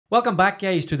Welcome back,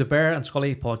 guys, to the Bear and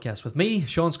Scully podcast with me,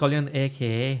 Sean Scullion,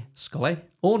 aka Scully,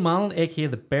 Owen Mallon, aka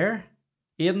the Bear,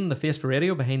 Aidan, the face for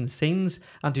radio behind the scenes,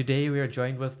 and today we are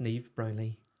joined with Niamh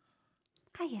Brownlee.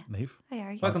 Hiya. Niamh. How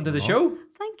are you? Welcome to the show.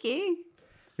 Thank you.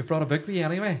 You've brought a book with you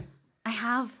anyway. I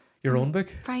have. Your own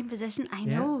book. Prime position. I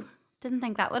know. Didn't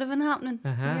think that would have been happening.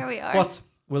 Here we are. But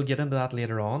we'll get into that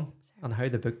later on and how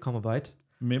the book come about.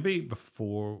 Maybe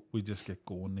before we just get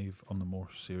going, Niamh, on the more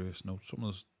serious note, some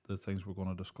of the things we're going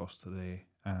to discuss today,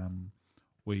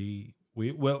 we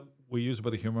use a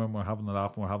bit of humour and we're having a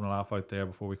laugh out there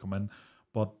before we come in,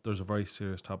 but there's a very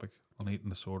serious topic on eating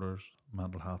disorders,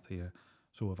 mental health here.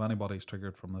 So if anybody's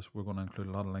triggered from this, we're going to include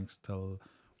a lot of links to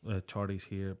charities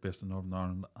here based in Northern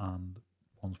Ireland and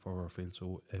ones for our field.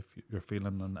 So if you're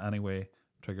feeling in any way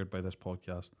triggered by this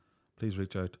podcast, please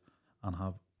reach out and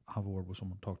have a word with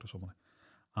someone, talk to somebody.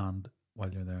 And while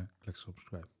you're there, click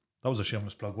subscribe. That was a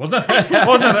shameless plug, wasn't it?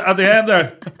 Wasn't it? At the end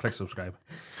there. Click subscribe.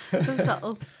 So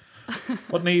subtle.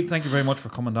 But Niamh, thank you very much for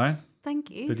coming down.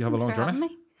 Thank you. Did you have a long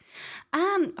journey?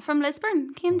 From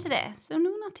Lisburn, came today. So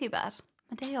no, not too bad.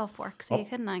 A day off work, so you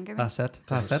couldn't anger me. That's it.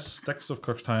 That's The it. Sticks of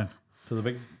Cookstown to the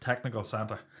big technical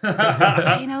centre.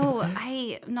 I know,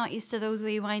 I'm not used to those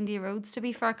wee windy roads, to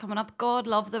be fair, coming up. God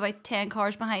love the about 10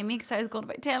 cars behind me because I was going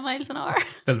about 10 miles an hour.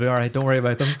 They'll be all right. Don't worry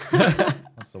about them.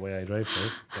 That's the way I drive too,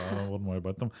 so I wouldn't worry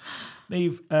about them.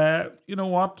 Niamh, you know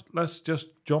what? Let's just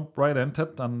jump right into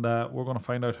it, and we're going to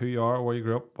find out who you are, where you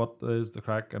grew up, what is the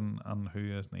crack, and who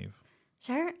is Niamh.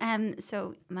 Sure.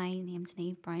 So my name's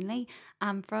Niamh Brownlee.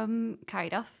 I'm from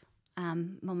Carryduff.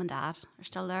 Mum and dad are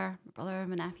still there. My brother,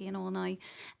 my nephew, and all now.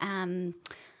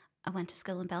 I went to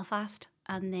school in Belfast,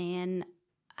 and then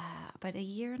about a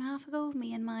year and a half ago,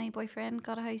 me and my boyfriend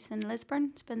got a house in Lisburn.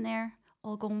 It's been there,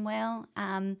 all going well.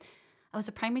 I was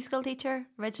a primary school teacher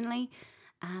originally.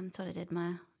 So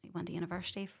I went to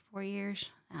university for 4 years,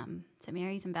 St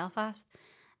Mary's in Belfast.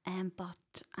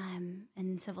 But I'm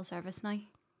in civil service now,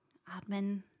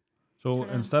 admin. So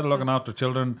instead of looking after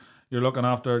children, you're looking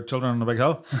after children on the big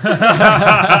hill?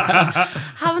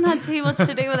 Haven't had too much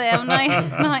to do with them now.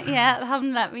 Not yet. They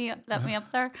haven't let me up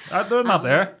there. They're not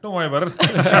there. Don't worry about it.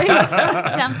 It's true.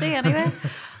 It's empty anyway.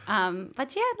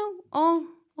 But yeah, no,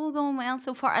 all going well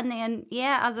so far. And then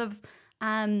as of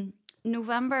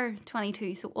November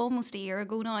 22, so almost a year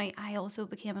ago now, I also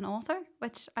became an author,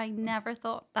 which I never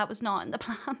thought, that was not in the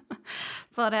plan.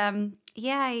 But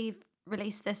I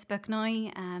released this book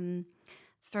now.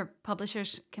 For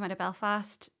publishers, came out of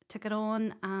Belfast, took it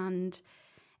on, and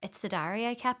it's the diary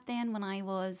I kept then when I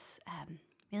was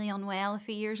really unwell a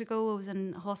few years ago. I was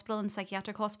in a hospital, in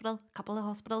psychiatric hospital, a couple of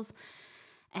hospitals,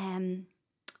 and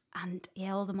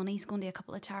all the money's going to a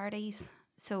couple of charities.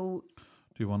 So,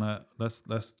 do you want to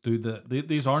let's do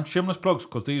these aren't shameless plugs,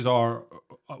 because these are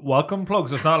welcome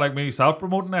plugs. It's not like me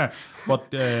self-promoting there. But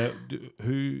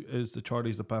who is the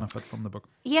charities that benefit from the book?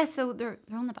 Yeah, so they're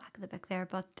on the back of the book there,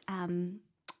 but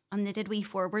and they did wee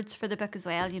forwards for the book as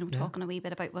well, talking a wee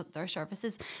bit about what their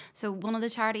services. So one of the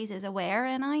charities is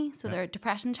Aware NI, so they're a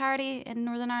depression charity in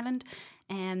Northern Ireland,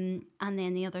 and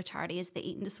then the other charity is the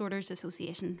Eating Disorders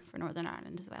Association for Northern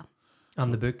Ireland as well.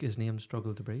 And the book is named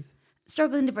Struggle to Breathe.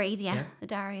 Struggling to Breathe, yeah. The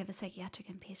Diary of a Psychiatric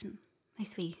Inpatient.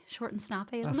 Nice wee short and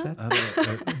snappy, isn't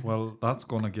it? Well, that's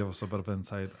going to give us a bit of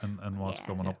insight in what's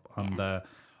coming up. And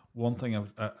one thing,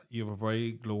 you have a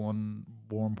very glowing,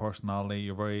 warm personality.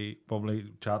 You're very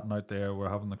bubbly, chatting out there. We're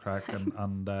having the crack,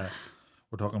 and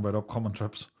we're talking about upcoming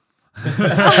trips.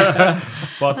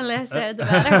 But the less said, the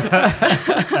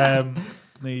better.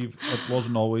 Niamh, it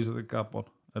wasn't always like that, but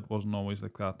it wasn't always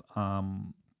like that.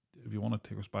 If you want to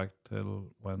take us back till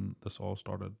when this all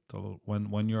started, till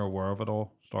when you're aware of it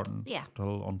all starting,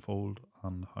 till unfold,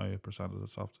 and how it presented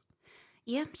itself.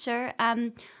 Yeah, sure.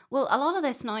 Well, a lot of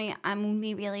this now I'm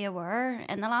only really aware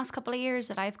in the last couple of years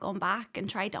that I've gone back and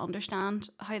tried to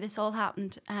understand how this all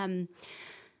happened.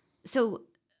 So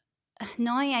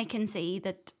now I can see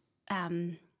that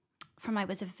from I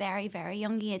was a very, very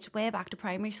young age, way back to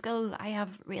primary school, I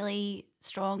have really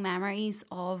strong memories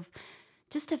of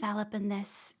just developing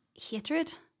this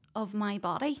hatred of my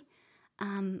body,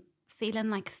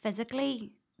 feeling like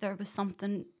physically there was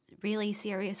something really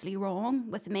seriously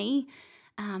wrong with me,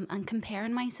 and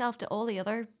comparing myself to all the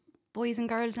other boys and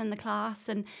girls in the class,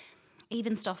 and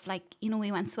even stuff like,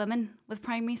 we went swimming with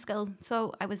primary school,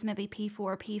 so I was maybe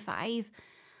P4, P5,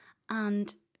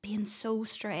 and being so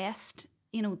stressed,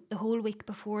 the whole week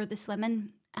before the swimming,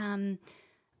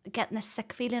 getting this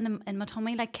sick feeling in my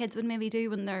tummy, like kids would maybe do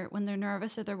when they're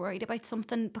nervous or they're worried about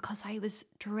something, because I was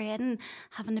dreading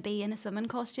having to be in a swimming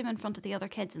costume in front of the other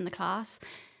kids in the class.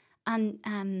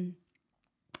 And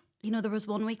you know, there was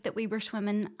one week that we were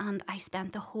swimming and I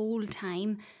spent the whole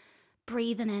time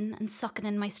breathing in and sucking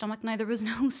in my stomach. Now, there was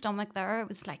no stomach there. It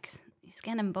was like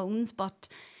skin and bones, but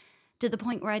to the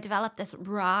point where I developed this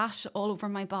rash all over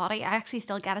my body. I actually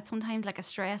still get it sometimes, like a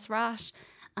stress rash.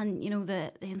 And, you know,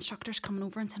 the instructor's coming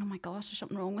over and saying, oh my gosh, there's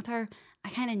something wrong with her. I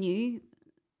kind of knew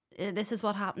this is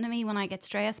what happened to me when I get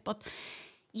stressed. But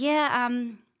yeah,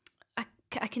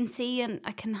 I can see, and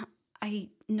I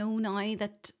know now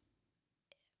that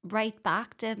right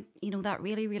back to, you know, that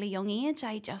really, really young age,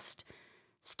 I just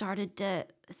started to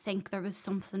think there was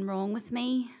something wrong with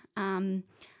me.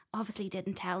 Obviously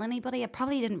didn't tell anybody. I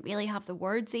probably didn't really have the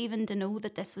words even to know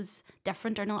that this was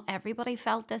different, or not everybody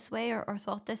felt this way or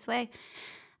thought this way.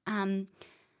 And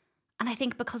I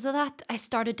think because of that, I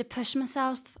started to push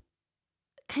myself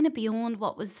kind of beyond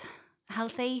what was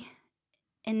healthy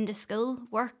into school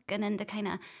work and into kind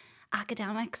of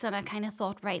academics. And I kind of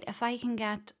thought, right, if I can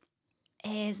get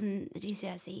A's in the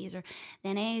GCSEs or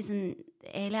then A's in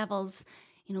A levels,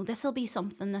 you know, this will be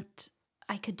something that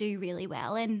I could do really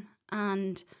well in.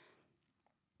 And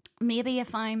maybe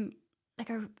if I'm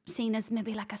like seen as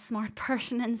maybe like a smart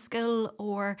person in school,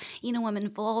 or, you know, I'm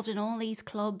involved in all these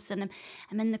clubs and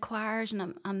I'm in the choirs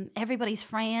and I'm everybody's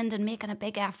friend and making a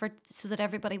big effort so that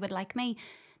everybody would like me,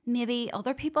 maybe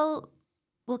other people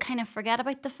will kind of forget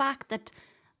about the fact that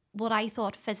what I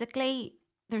thought physically,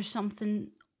 there's something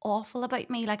awful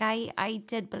about me. Like I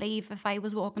did believe if I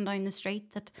was walking down the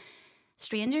street that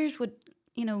strangers would,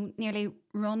 you know, nearly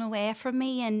run away from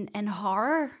me in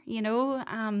horror, you know,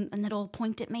 and they'd all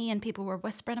point at me and people were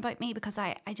whispering about me because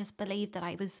I just believed that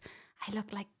I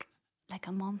looked like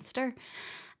a monster.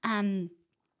 By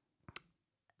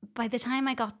the time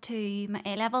I got to my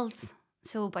A levels,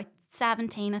 so by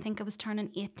 17, I think I was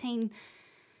turning 18,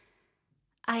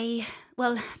 for a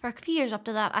few years up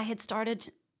to that, I had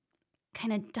started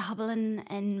kind of dabbling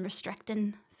in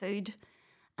restricting food.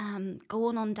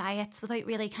 Going on diets without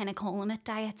really kind of calling it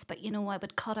diets, but, you know, I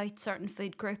would cut out certain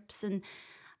food groups, and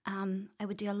I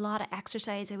would do a lot of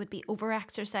exercise. I would be over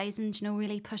exercising, you know,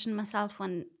 really pushing myself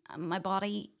when my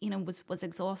body, you know, was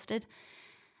exhausted.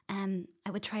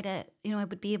 I would try to, you know, I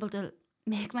would be able to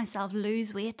make myself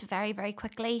lose weight very, very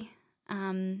quickly,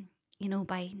 you know,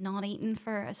 by not eating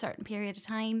for a certain period of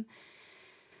time.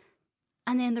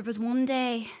 And then there was one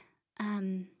day,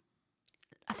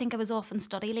 I think I was off on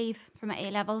study leave for my A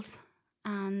levels,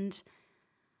 and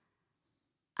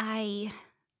I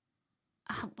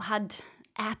had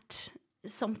ate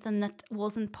something that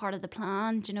wasn't part of the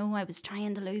plan. You know, I was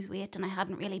trying to lose weight and I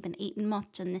hadn't really been eating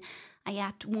much, and I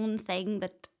ate one thing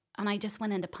and I just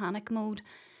went into panic mode.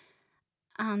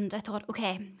 And I thought,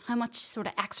 okay, how much sort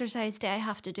of exercise do I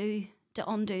have to do to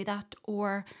undo that,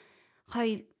 or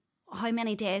how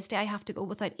many days do I have to go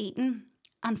without eating?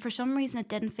 And for some reason, it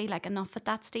didn't feel like enough at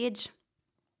that stage.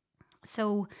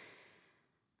 So,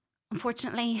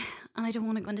 unfortunately, and I don't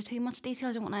want to go into too much detail,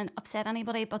 I don't want to upset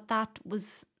anybody, but that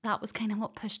was kind of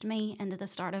what pushed me into the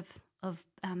start of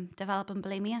developing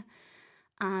bulimia.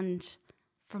 And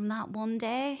from that one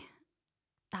day,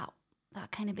 that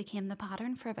kind of became the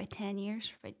pattern for about 10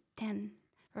 years, for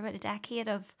about a decade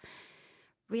of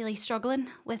really struggling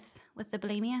with the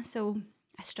bulimia. So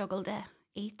I struggled to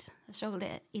eat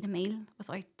a meal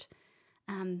without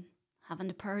having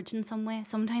to purge in some way.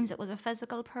 Sometimes it was a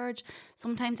physical purge,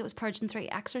 sometimes it was purging through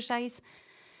exercise.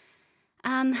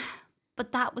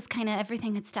 But that was kind of,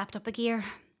 everything had stepped up a gear.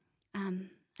 And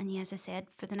yeah, as I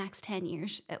said, for the next 10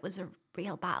 years, it was a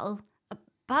real battle. A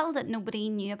battle that nobody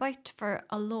knew about for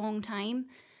a long time.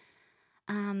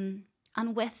 And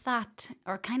with that,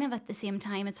 or kind of at the same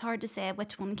time, it's hard to say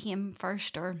which one came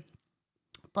first,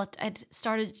 but I'd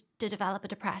started to develop a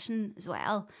depression as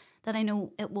well, that I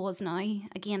know it was now.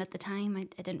 Again, at the time, I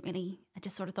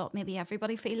just sort of thought maybe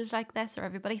everybody feels like this, or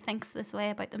everybody thinks this way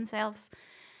about themselves.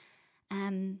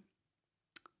 That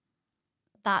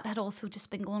had also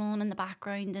just been going on in the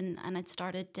background, and I'd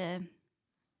started to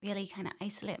really kind of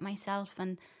isolate myself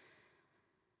and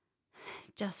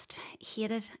just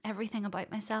hated everything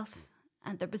about myself.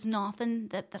 And there was nothing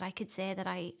that I could say that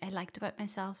I liked about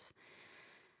myself.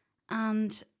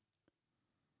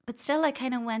 But still, I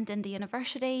kind of went into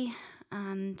university,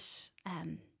 and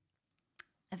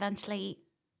eventually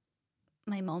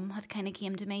my mum had kind of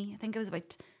came to me. I think I was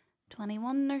about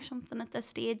 21 or something at this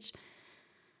stage,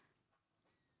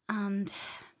 and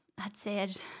had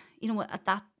said, you know, at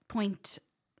that point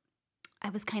I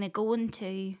was kind of going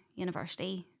to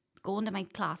university, going to my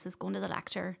classes, going to the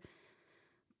lecture,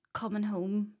 coming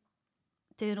home,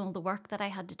 doing all the work that I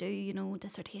had to do, you know,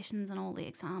 dissertations and all the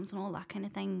exams and all that kind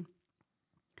of thing.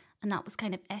 And that was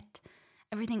kind of it.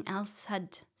 Everything else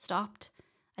had stopped.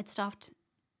 I'd stopped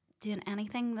doing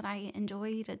anything that I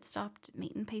enjoyed. I'd stopped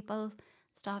meeting people,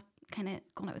 stopped kind of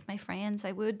going out with my friends.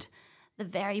 I would the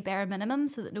very bare minimum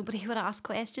so that nobody would ask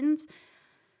questions.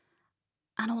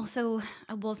 And also,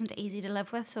 I wasn't easy to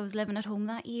live with, so I was living at home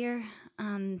that year,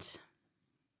 and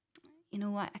you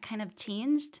know, I kind of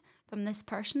changed from this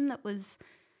person that was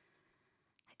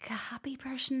like a happy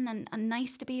person and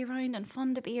nice to be around and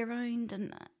fun to be around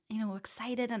and, you know,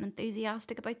 excited and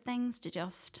enthusiastic about things, to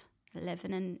just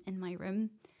living in my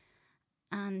room.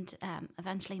 And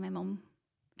eventually my mum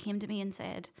came to me and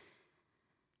said,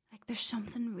 like, there's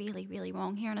something really, really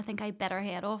wrong here. And I think I bit her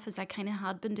head off, as I kind of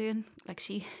had been doing. Like,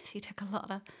 she took a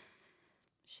lot of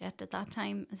shit at that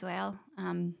time as well.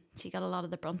 She got a lot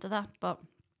of the brunt of that. But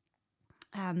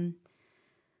at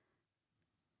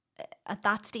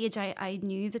that stage, I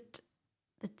knew that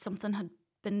something had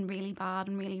been really bad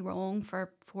and really wrong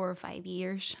for 4 or 5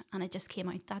 years. And it just came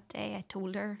out that day. I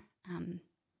told her, I'm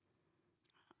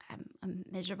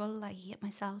miserable. I hate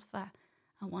myself. I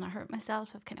want to hurt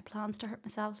myself. I've kind of plans to hurt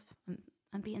myself.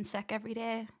 I'm being sick every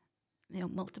day, you know,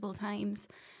 multiple times.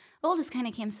 All just kind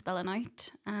of came spilling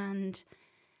out, and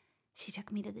she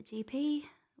took me to the GP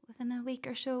within a week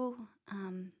or so.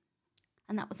 And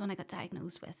that was when I got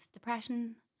diagnosed with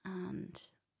depression and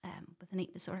with an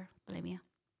eating disorder, bulimia.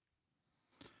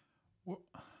 Well,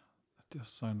 it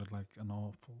just sounded like an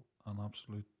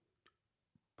absolute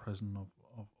prison of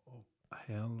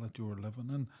hell that you were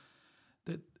living in.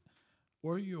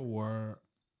 Were you aware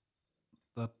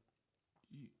that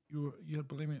you had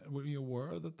bulimia? Were you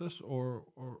aware that this, or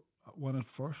when it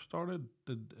first started,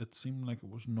 did it seem like it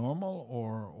was normal,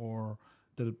 or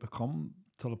did it become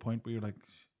to the point where you're like,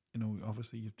 you know,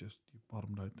 obviously you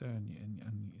bottomed out there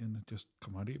and it just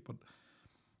come out of you? But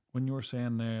when you were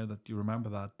saying there that you remember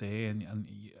that day, and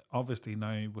obviously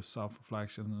now with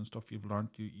self-reflection and stuff you've learned,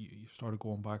 you started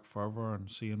going back further and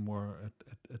seeing where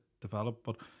it developed.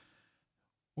 But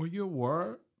were you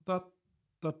aware that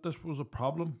this was a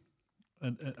problem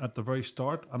at the very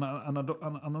start? And I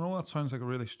know that sounds like a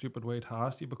really stupid way to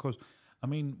ask you, because I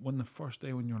mean, when the first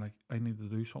day when you're like, I need to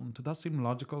do something, did that seem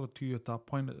logical to you at that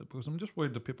point? Because I'm just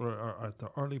worried that people are at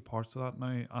the early parts of that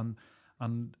now,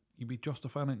 and you'd be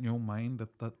justifying it in your own mind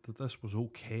that this was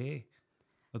okay,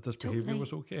 that this behaviour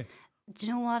was okay. Do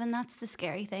you know what? And that's the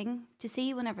scary thing. To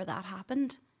see, whenever that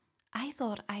happened, I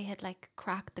thought I had like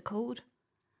cracked the code.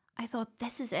 I thought,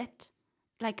 this is it.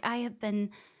 Like, I have been,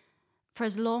 for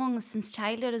as long since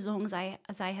childhood, as long as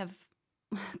I have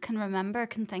can remember,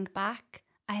 can think back,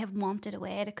 I have wanted a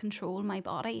way to control my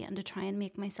body and to try and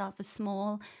make myself as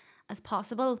small as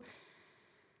possible.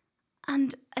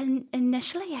 And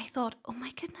initially I thought, oh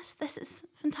my goodness, this is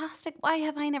fantastic. Why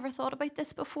have I never thought about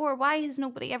this before? Why has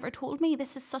nobody ever told me?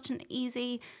 This is such an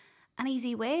easy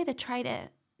way to try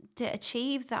to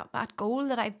achieve that goal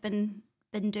that I've been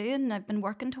doing, I've been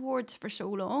working towards for so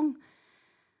long,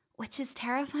 which is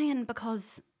terrifying,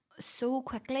 because so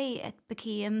quickly it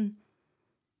became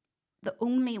the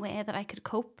only way that I could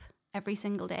cope every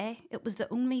single day. It was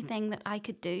the only thing that I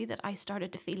could do that I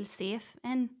started to feel safe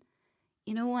in,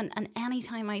 you know. And any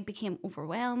time I became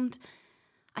overwhelmed,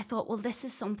 I thought, well, this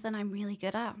is something I'm really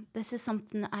good at. This is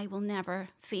something that I will never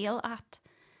fail at.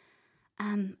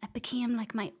 It became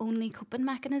like my only coping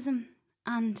mechanism,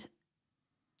 and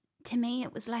to me,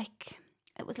 it was like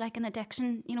an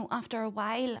addiction. You know, after a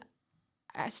while,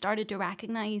 I started to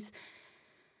recognise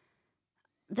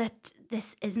that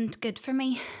this isn't good for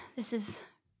me.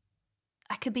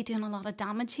 I could be doing a lot of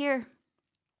damage here.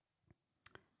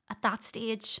 At that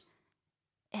stage,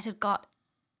 it had got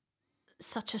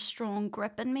such a strong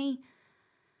grip in me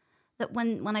that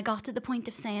when I got to the point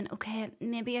of saying, okay,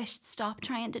 maybe I should stop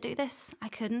trying to do this, I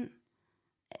couldn't.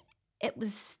 It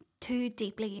was too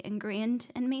deeply ingrained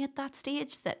in me at that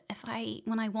stage that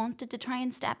when I wanted to try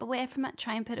and step away from it,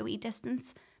 try and put a wee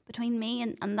distance between me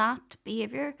and that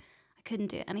behaviour, I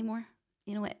couldn't do it anymore.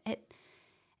 You know, it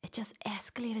just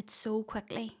escalated so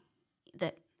quickly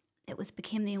that it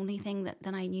became the only thing that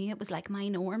I knew. It was like my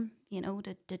norm, you know,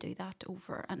 to do that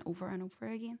over and over and over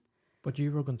again. But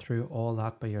you were going through all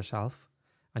that by yourself,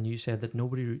 and you said that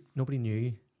nobody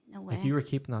knew. No way. Like, you were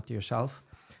keeping that to yourself,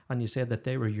 and you said that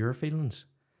they were your feelings.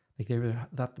 Like,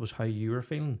 that was how you were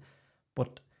feeling.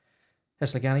 But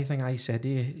it's like anything I said to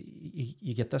you,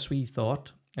 you get this wee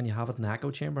thought and you have it in the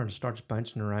echo chamber and it starts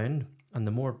bouncing around, and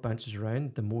the more it bounces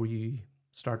around, the more you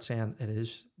start saying it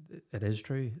is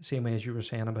true. Same way as you were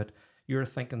saying about you're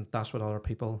thinking that's what other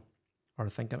people are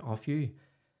thinking of you,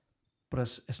 but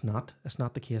it's not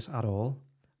the case at all.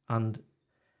 And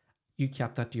you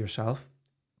kept that to yourself.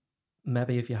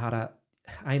 Maybe if you had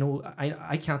I know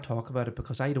I can't talk about it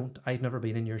because I've never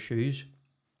been in your shoes,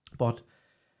 but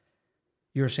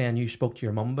you're saying you spoke to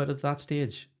your mum about it at that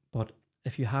stage, but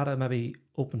if you had maybe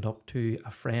opened up to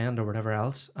a friend or whatever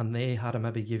else, and they had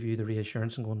maybe give you the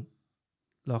reassurance and going,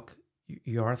 look,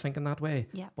 you are thinking that way,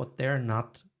 Yeah. but they're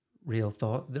not real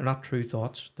thought. They're not true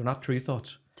thoughts. They're not true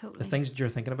thoughts. Totally. The things that you're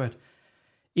thinking about.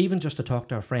 Even just to talk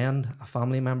to a friend, a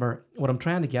family member, what I'm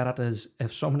trying to get at is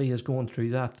if somebody is going through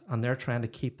that and they're trying to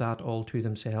keep that all to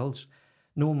themselves,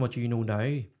 knowing what you know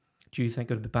now, do you think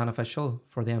it would be beneficial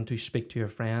for them to speak to a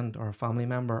friend or a family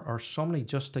member or somebody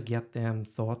just to get them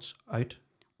thoughts out?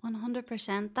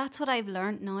 100%. That's what I've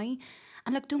learned now.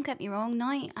 And look, don't get me wrong,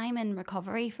 now I'm in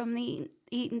recovery from the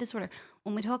eating disorder.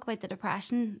 When we talk about the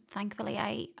depression, thankfully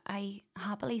I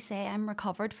happily say I'm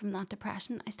recovered from that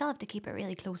depression. I still have to keep a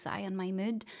really close eye on my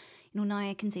mood. You know, now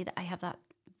I can see that I have that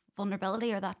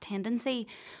vulnerability or that tendency,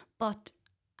 but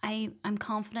I'm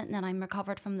confident that I'm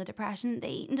recovered from the depression. The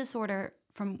eating disorder,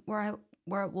 from where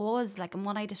it was, like, and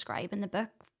what I describe in the book,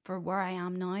 for where I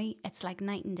am now, it's like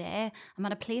night and day. I'm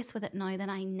at a place with it now that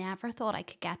I never thought I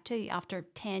could get to after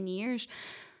 10 years,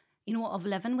 you know, of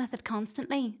living with it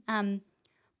constantly.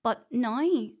 But now,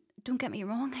 don't get me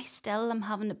wrong, I still am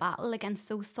having to battle against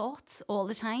those thoughts all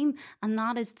the time. And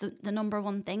that is the number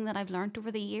one thing that I've learned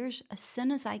over the years. As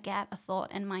soon as I get a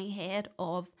thought in my head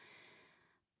of,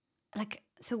 like,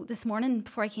 so this morning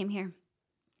before I came here,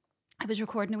 I was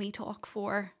recording a wee talk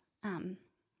for,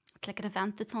 it's like an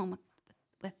event that's on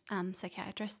with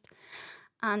psychiatrists.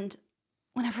 And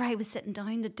whenever I was sitting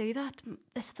down to do that,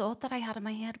 this thought that I had in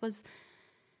my head was,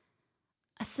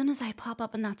 as soon as I pop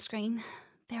up on that screen,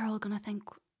 they're all going to think,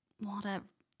 what a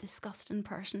disgusting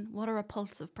person, what a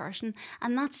repulsive person.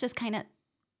 And that's just kind of,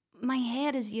 my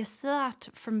head is used to that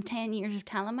from 10 years of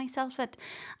telling myself it.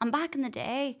 And back in the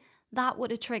day, that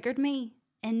would have triggered me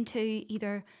into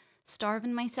either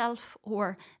starving myself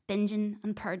or binging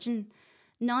and purging.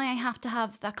 Now I have to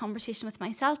have that conversation with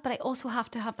myself, but I also have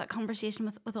to have that conversation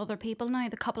with other people now,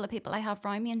 the couple of people I have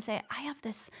around me, and say, I have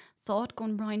this thought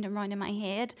going round and round in my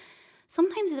head.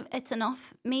 Sometimes it's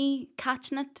enough me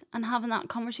catching it and having that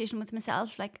conversation with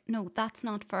myself, like, no, that's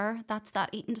not fair. That's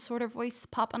that eating disorder voice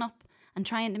popping up and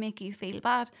trying to make you feel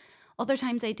bad. Other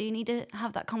times I do need to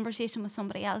have that conversation with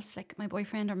somebody else, like my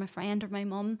boyfriend or my friend or my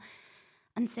mum,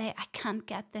 and say, I can't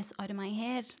get this out of my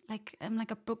head. Like, I'm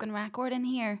like a broken record in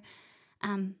here.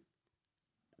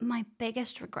 My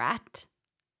biggest regret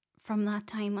from that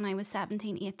time when I was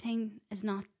 17, 18 is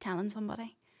not telling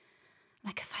somebody.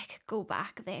 Like, if I could go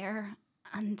back there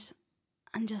and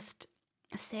just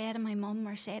say to my mum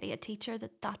or say to a teacher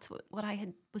that that's what I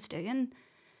was doing.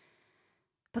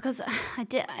 Because I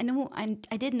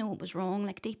did know it was wrong.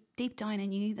 Like, deep down I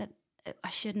knew that I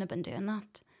shouldn't have been doing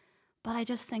that. But I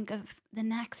just think of the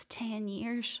next 10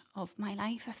 years of my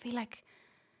life. I feel like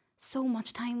so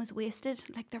much time was wasted.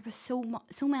 Like, there was so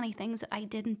many things that I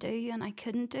didn't do and I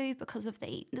couldn't do because of the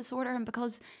eating disorder, and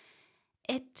because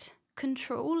it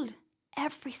controlled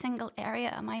every single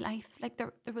area of my life. Like,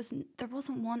 there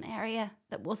wasn't one area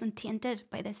that wasn't tainted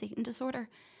by this eating disorder.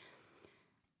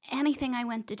 Anything I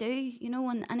went to do, you know,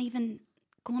 and even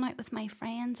going out with my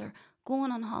friends or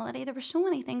going on holiday, there were so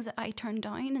many things that I turned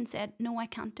down and said, no, I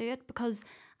can't do it, because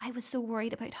I was so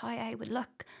worried about how I would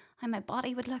look, how my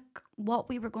body would look, what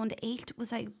we were going to eat,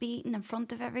 was I be eating in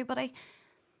front of everybody.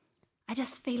 I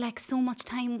just feel like so much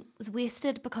time was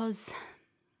wasted because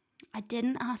I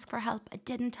didn't ask for help. I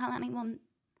didn't tell anyone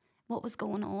what was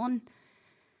going on.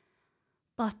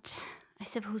 But I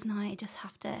suppose now I just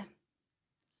have to,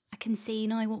 I can see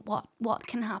now what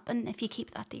can happen if you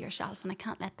keep that to yourself, and I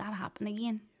can't let that happen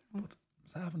again. But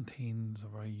 17 is a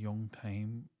very young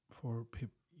time for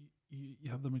people.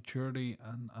 You have the maturity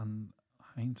and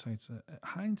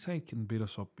hindsight can beat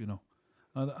us up, you know.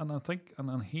 And I think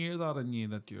and hear that in you,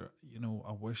 that you're, you know,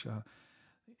 I wish I.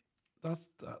 That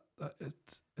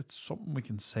it's something we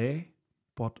can say,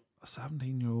 but a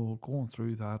 17-year-old going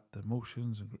through that, the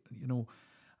emotions, and, you know,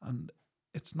 and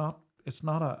it's not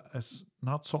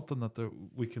something that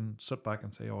we can sit back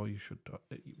and say, oh, you should.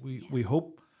 We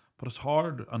hope, but it's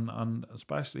hard, and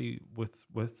especially with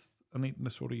an eating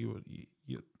disorder, you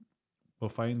will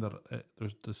find that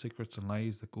there's the secrets and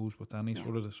lies that goes with any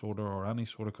sort of disorder or any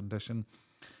sort of condition.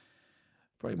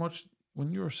 Very much. When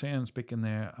you were speaking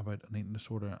there about an eating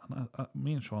disorder, and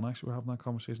me and Sean actually were having that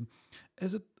conversation,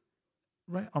 is it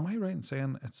right? Am I right in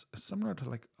saying it's similar to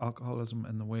like alcoholism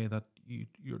in the way that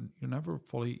you're never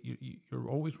fully, you're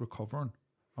always recovering?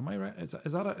 Am I right? Is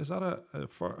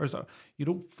that you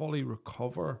don't fully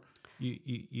recover?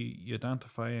 You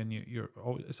identify and you're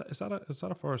always, is that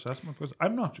a fair assessment? Because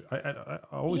I'm not. I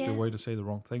always be worried to say the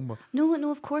wrong thing, but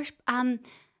no, of course.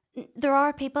 There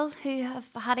are people who have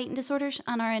had eating disorders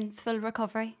and are in full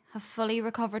recovery, have fully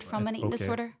recovered from an eating okay.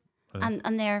 disorder. Brilliant.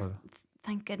 And they're, Brilliant.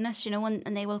 thank goodness, you know,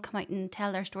 and they will come out and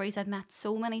tell their stories. I've met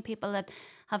so many people that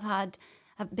have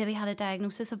maybe had a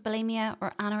diagnosis of bulimia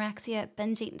or anorexia.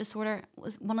 Binge eating disorder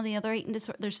was one of the other eating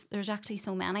disorders. There's actually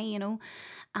so many, you know,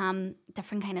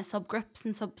 different kind of subgroups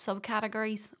and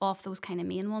subcategories of those kind of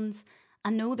main ones.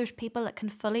 I know there's people that can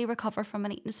fully recover from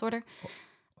an eating disorder.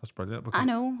 That's brilliant. I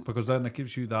know. Because then it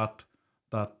gives you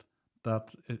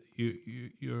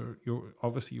you're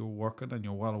obviously you're working and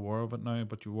you're well aware of it now,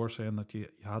 but you were saying that you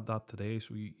had that today,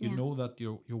 so you know that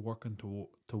you're working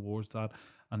towards that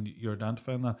and you're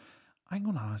identifying that. I'm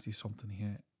going to ask you something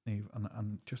here, Niamh,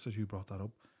 and just as you brought that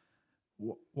up,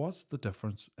 what's the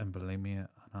difference in bulimia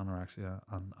and anorexia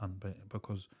and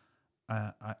because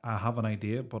I have an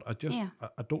idea, but I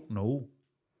don't know,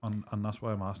 and that's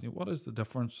why I'm asking you, what is the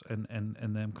difference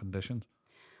in them conditions?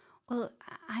 Well,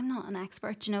 I'm not an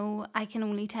expert, you know. I can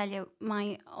only tell you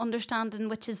my understanding,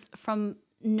 which is from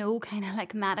no kind of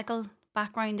like medical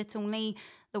background. It's only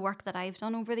the work that I've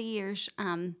done over the years.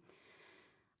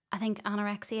 I think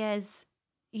anorexia is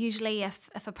usually if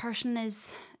a person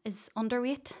is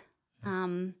underweight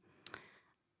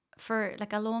for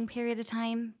like a long period of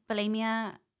time.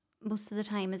 Bulimia most of the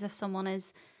time is if someone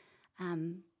is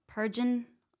purging,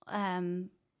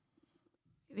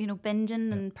 you know,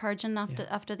 binging and purging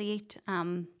after they eat.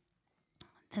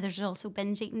 There's also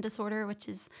binge eating disorder, which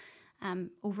is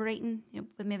overeating, you know,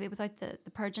 but maybe without the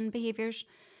purging behaviours.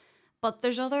 But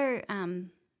there's other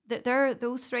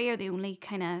those three are the only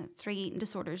kind of three eating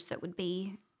disorders that would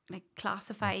be like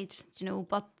classified, you know.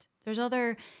 But there's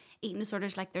other eating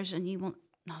disorders, like there's a new one,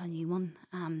 not a new one.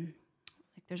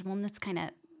 Like there's one that's kind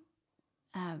of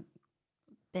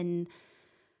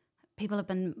people have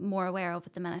been more aware of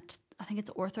at the minute. I think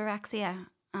it's orthorexia,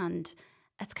 and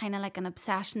it's kind of like an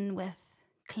obsession with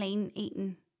clean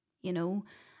eating, you know.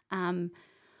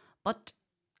 But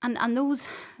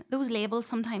those labels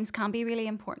sometimes can be really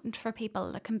important for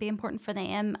people. It can be important for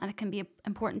them, and it can be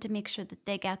important to make sure that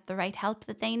they get the right help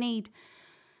that they need.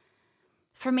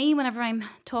 For me, whenever I'm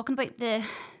talking about the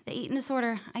eating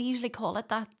disorder, I usually call it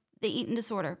that, the eating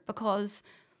disorder, because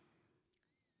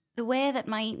the way that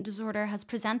my eating disorder has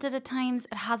presented at times,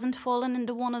 it hasn't fallen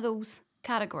into one of those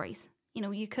categories. You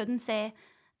know, you couldn't say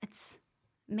it's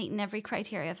meeting every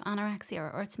criteria of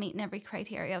anorexia or it's meeting every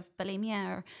criteria of bulimia,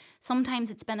 or sometimes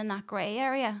it's been in that grey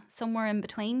area, somewhere in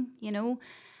between, you know.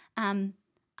 And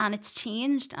it's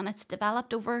changed and it's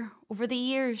developed over the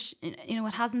years. You know,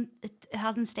 it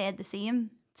hasn't stayed the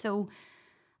same. So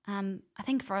I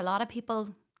think for a lot of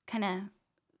people, kind of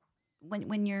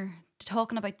when you're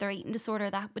talking about their eating disorder,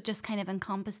 that would just kind of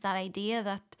encompass that idea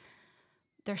that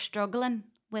they're struggling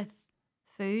with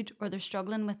food, or they're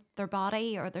struggling with their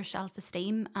body or their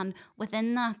self-esteem, and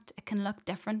within that it can look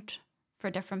different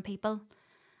for different people.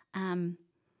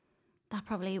 That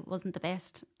probably wasn't the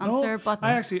best answer, but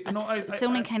it's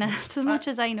only kind of as much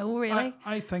as I know, really.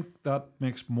 I think that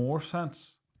makes more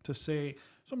sense to say.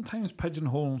 Sometimes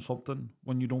pigeonholing something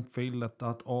when you don't feel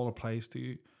that all applies to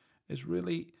you is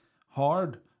really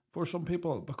hard for some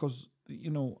people, because, you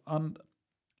know, and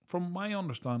from my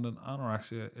understanding,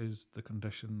 anorexia is the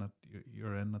condition that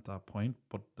you're in at that point,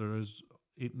 but there is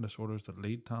eating disorders that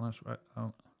lead to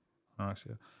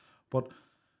anorexia. But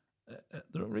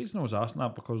the reason I was asking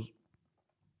that, because,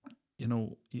 you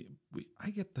know, I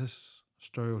get this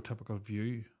stereotypical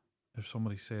view. If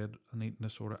somebody said an eating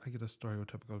disorder, I get a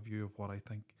stereotypical view of what I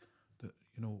think that,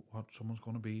 you know, what someone's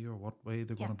going to be or what way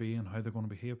they're going to be and how they're going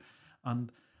to behave.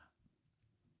 And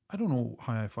I don't know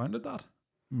how I found it, that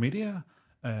media,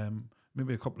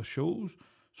 maybe a couple of shows.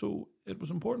 So it was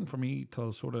important for me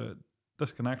to sort of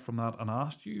disconnect from that and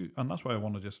ask you, and that's why I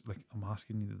want to just, like, I'm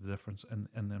asking you the difference, and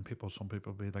then some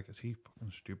people be like, is he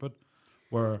fucking stupid?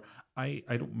 Where I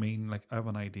don't mean, like, I have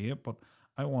an idea, but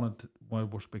I wanted to, while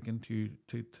we're speaking to you,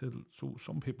 to so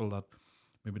some people that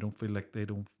maybe don't feel like they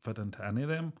don't fit into any of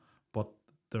them, but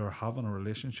they're having a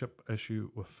relationship issue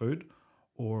with food,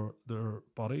 or their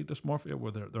body dysmorphia,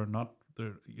 where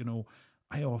they're you know,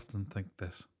 I often think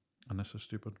this, and this is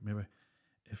stupid, maybe,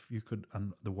 if you could,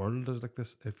 and the world is like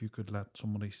this, if you could let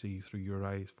somebody see through your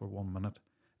eyes for 1 minute,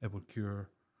 it would cure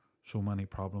so many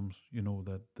problems, you know,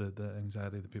 that the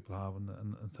anxiety that people have,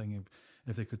 and thinking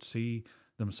if they could see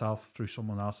themselves through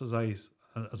someone else's eyes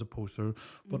as opposed to,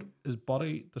 but is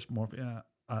body dysmorphia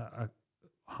a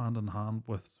hand in hand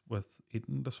with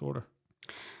eating disorder?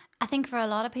 I think for a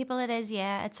lot of people it is,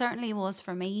 yeah. It certainly was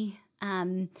for me.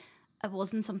 It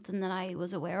wasn't something that I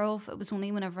was aware of. It was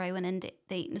only whenever I went into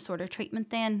the eating disorder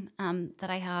treatment then that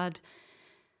I had,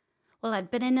 well,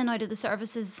 I'd been in and out of the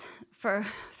services for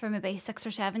maybe 6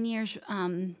 or 7 years.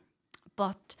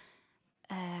 But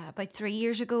about 3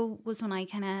 years ago was when I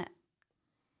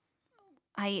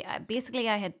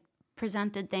had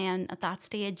presented then at that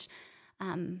stage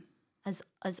as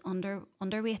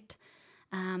underweight.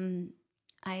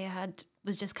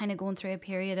 Was just kind of going through a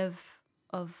period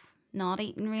of not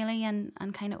eating really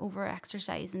and kind of over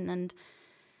exercising, and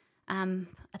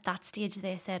at that stage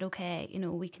they said, okay, you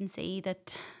know, we can see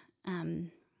that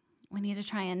we need to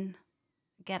try and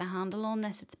get a handle on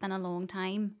this. It's been a long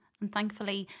time, and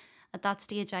thankfully at that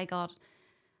stage I got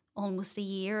almost a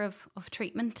year of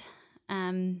treatment,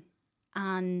 and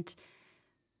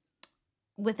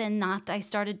within that I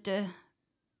started to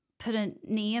put a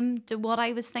name to what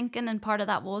I was thinking, and part of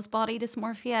that was body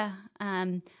dysmorphia.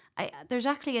 There's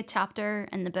actually a chapter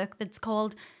in the book that's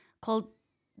called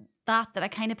that I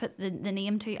kind of put the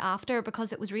name to after,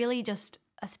 because it was really just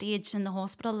a stage in the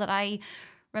hospital that I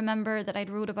remember that I'd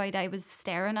wrote about. I was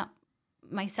staring at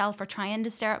myself, or trying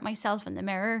to stare at myself in the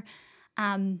mirror,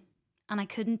 and I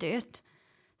couldn't do it.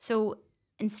 So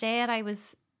instead I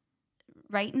was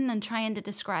writing and trying to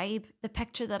describe the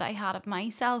picture that I had of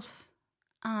myself,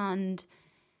 and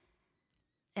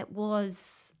it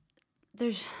was,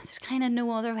 there's kind of no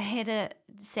other way to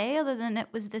say other than it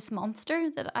was this monster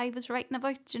that I was writing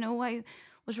about. You know, I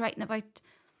was writing about,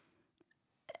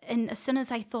 and as soon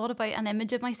as I thought about an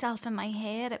image of myself in my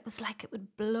head, it was like it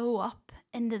would blow up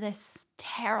into this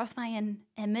terrifying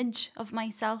image of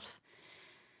myself.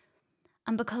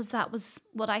 And because that was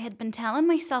what I had been telling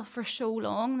myself for so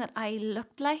long that I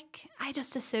looked like, I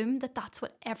just assumed that that's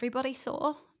what everybody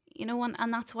saw, you know,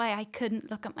 and that's why I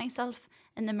couldn't look at myself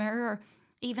in the mirror.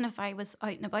 Even if I was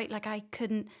out and about, like I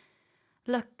couldn't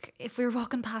look. If we were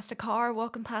walking past a car,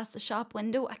 walking past a shop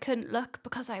window, I couldn't look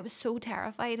because I was so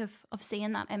terrified of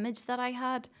seeing that image that I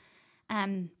had.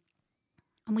 And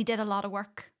we did a lot of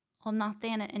work on that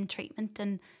then in treatment,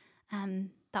 and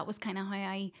that was kind of how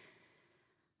I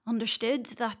understood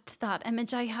that that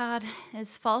image I had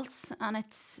is false, and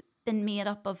it's been made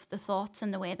up of the thoughts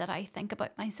and the way that I think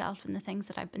about myself and the things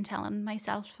that I've been telling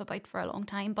myself about for a long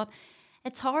time. But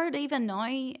it's hard even now.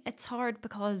 It's hard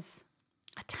because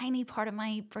a tiny part of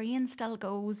my brain still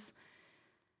goes,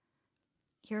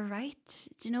 you're right.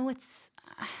 Do you know, it's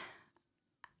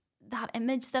that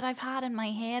image that I've had in my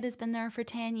head has been there for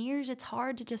 10 years. It's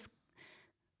hard to just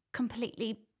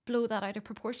completely blow that out of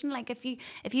proportion. Like if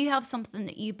you have something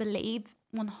that you believe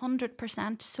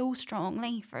 100% so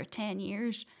strongly for 10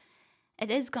 years, it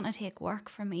is going to take work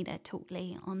for me to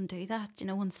totally undo that, you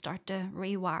know, and start to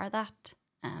rewire that.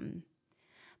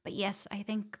 But yes, I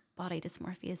think body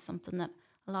dysmorphia is something that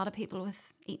a lot of people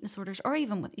with eating disorders, or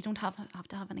even with, you don't have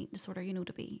to have an eating disorder, you know,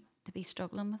 to be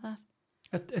struggling with that.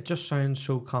 It just sounds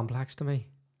so complex to me.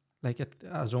 Like it,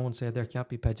 as Owen said, there can't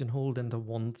be pigeonholed into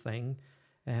one thing.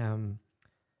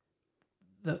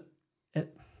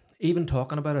 Even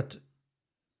talking about it,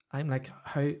 I'm like,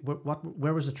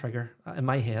 where was the trigger in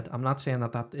my head? I'm not saying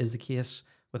that is the case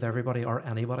with everybody or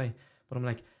anybody, but I'm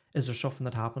like, is there something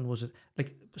that happened? Was it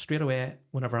like straight away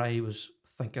whenever I was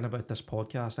thinking about this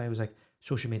podcast, I was like,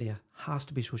 social media has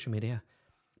to be social media,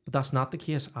 but that's not the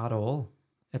case at all.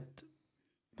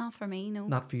 Not for me, no.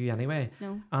 Not for you anyway.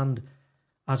 No. And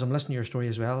as I'm listening to your story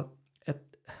as well,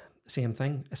 same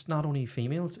thing. It's not only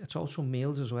females, it's also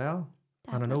males as well.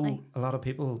 Definitely. And I know a lot of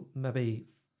people maybe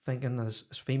thinking as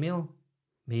female,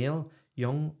 male,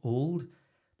 young, old.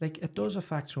 Like it does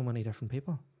affect so many different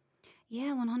people.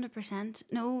 Yeah, 100%.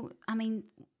 No, I mean,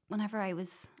 whenever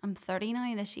I'm 30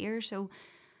 now this year, so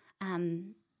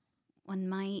when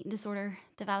my eating disorder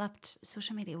developed,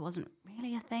 social media wasn't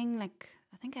really a thing. Like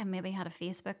I think I maybe had a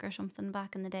Facebook or something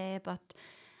back in the day, but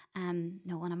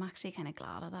no, and I'm actually kind of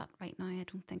glad of that right now. I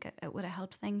don't think it would have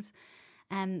helped things.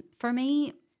 For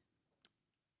me,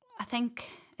 I think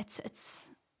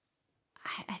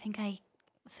I think I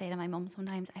say to my mum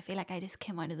sometimes, I feel like I just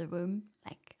came out of the womb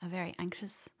like a very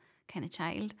anxious kind of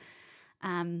child.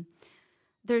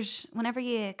 There's, whenever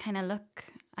you kind of look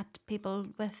at people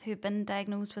who've been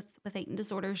diagnosed with eating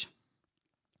disorders,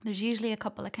 there's usually a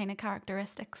couple of kind of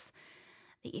characteristics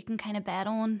that you can kind of bet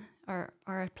on or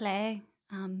play.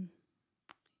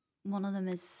 One of them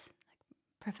is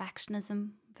like perfectionism,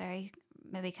 very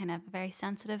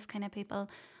sensitive kind of people,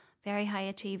 very high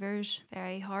achievers,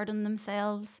 very hard on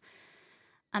themselves.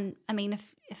 And I mean,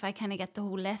 if I kind of get the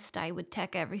whole list, I would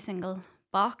tick every single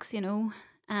box, you know.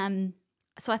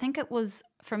 So I think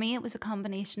for me, it was a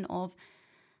combination of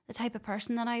the type of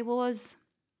person that I was,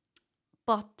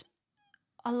 but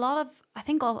I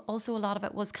think also a lot of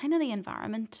it was kind of the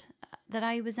environment that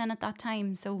I was in at that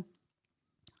time. So,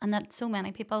 and that so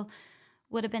many people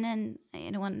would have been in,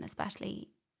 you know, and especially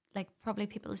like probably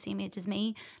people the same age as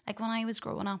me, like when I was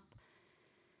growing up,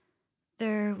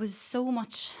 there was so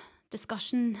much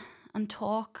discussion and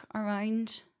talk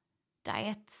around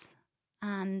diets,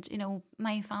 and, you know,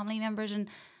 my family members and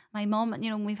my mum, you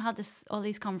know, we've had all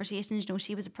these conversations. You know,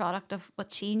 she was a product of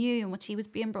what she knew and what she was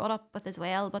being brought up with as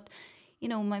well. But, you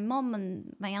know, my mum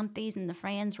and my aunties and the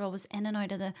friends were always in and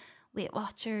out of the Weight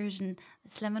Watchers and the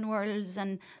Slimming Worlds,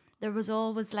 and there was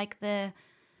always like the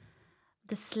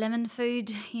slimming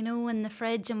food, you know, in the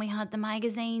fridge, and we had the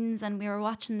magazines and we were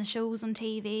watching the shows on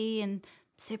TV and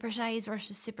super size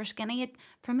versus super skinny.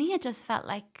 For me, it just felt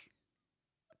like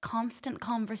constant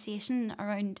conversation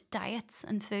around diets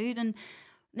and food. And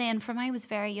then from I was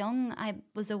very young, I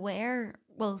was aware,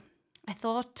 well, I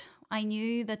thought I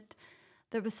knew that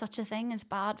there was such a thing as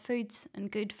bad foods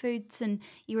and good foods, and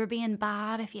you were being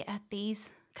bad if you ate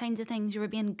these kinds of things, you were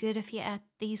being good if you ate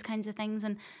these kinds of things.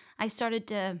 And I started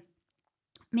to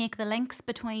make the links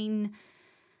between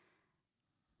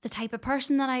the type of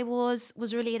person that I was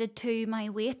related to my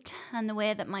weight and the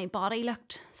way that my body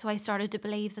looked. So I started to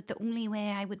believe that the only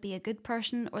way I would be a good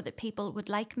person, or that people would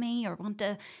like me or want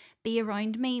to be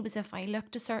around me, was if I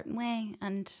looked a certain way,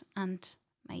 and my,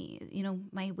 you know,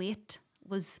 my weight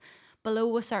was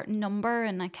below a certain number,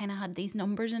 and I kind of had these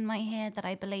numbers in my head that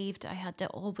I believed I had to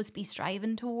always be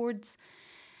striving towards.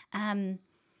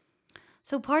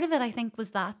 So part of it, I think,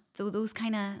 was that, though, those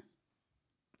kind of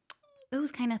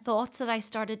thoughts that I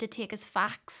started to take as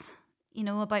facts, you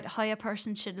know, about how a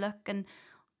person should look, and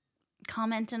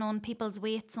commenting on people's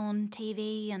weights on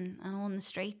TV and on the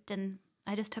street, and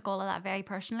I just took all of that very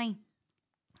personally.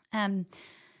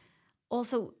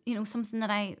 Also, you know, something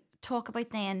that I talk about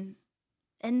then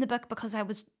in the book, because I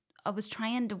was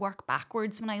trying to work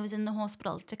backwards when I was in the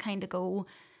hospital to kind of go,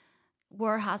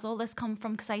 where has all this come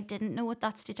from? Because I didn't know at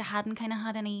that stage. I hadn't kind of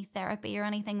had any therapy or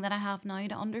anything that I have now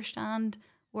to understand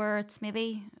where it's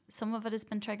maybe some of it has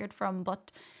been triggered from.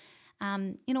 But,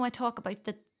 you know, I talk about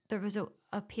that there was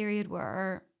a period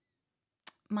where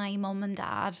my mum and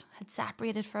dad had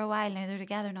separated for a while. Now they're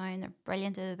together now and they're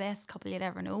brilliant. They're the best couple you'd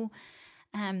ever know.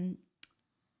 And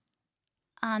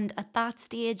at that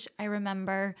stage, I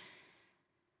remember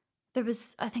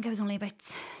I think I was only about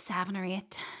 7 or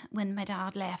 8 when my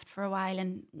dad left for a while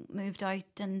and moved out.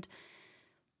 And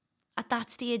at that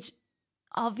stage,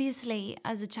 obviously,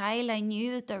 as a child, I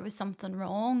knew that there was something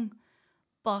wrong.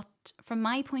 But from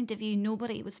my point of view,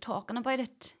 nobody was talking about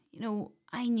it. You know,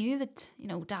 I knew that, you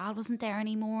know, dad wasn't there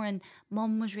anymore, and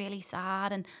mum was really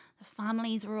sad, and the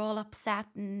families were all upset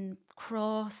and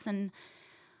cross,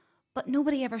 but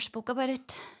nobody ever spoke about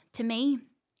it to me.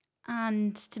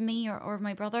 And to me or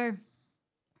my brother.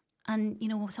 And, you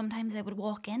know, sometimes I would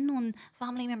walk in on a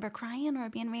family member crying or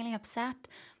being really upset,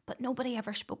 but nobody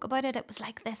ever spoke about it. It was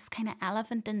like this kind of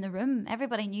elephant in the room.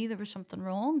 Everybody knew there was something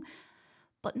wrong,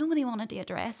 but nobody wanted to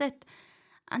address it.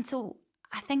 And so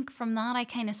I think from that, I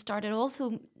kind of started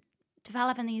also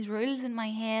developing these rules in my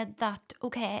head that,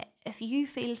 okay, if you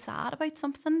feel sad about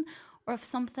something, or if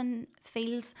something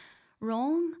feels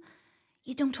wrong,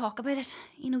 you don't talk about it.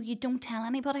 You know, you don't tell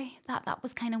anybody. That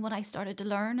was kind of what I started to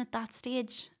learn at that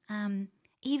stage.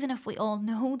 Even if we all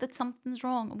know that something's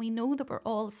wrong and we know that we're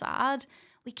all sad,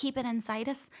 we keep it inside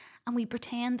us and we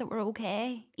pretend that we're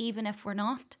okay, even if we're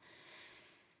not.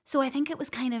 So I think it was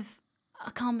kind of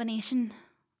a combination.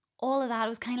 All of that, it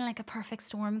was kind of like a perfect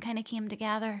storm kind of came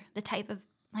together. The type of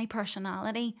my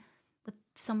personality with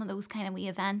some of those kind of wee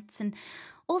events, and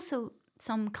also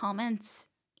some comments,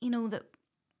 you know, that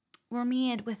were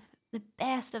made with the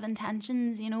best of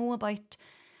intentions, you know, about,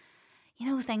 you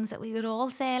know, things that we would all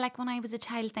say, like when I was a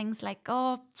child, things like,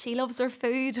 oh, she loves her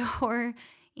food, or,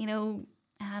 you know,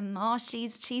 oh,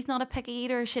 she's not a picky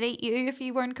eater, she'd eat you if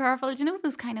you weren't careful. You know,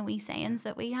 those kind of wee sayings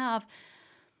that we have.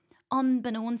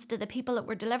 Unbeknownst to the people that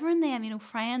were delivering them, you know,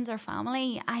 friends or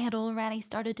family, I had already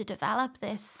started to develop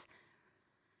this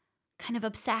kind of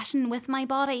obsession with my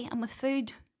body and with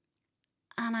food.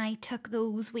 And I took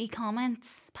those wee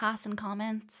comments, passing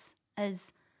comments,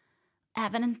 as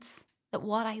evidence that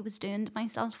what I was doing to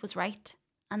myself was right,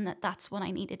 and that's what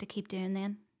I needed to keep doing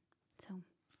then. So,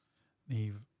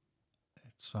 Niamh,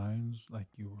 it sounds like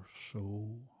you were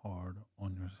so hard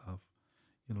on yourself.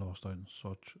 You lost out on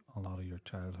such a lot of your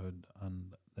childhood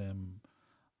and them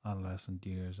adolescent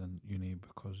years and uni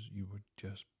because you were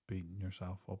just beating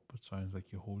yourself up. It sounds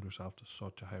like you hold yourself to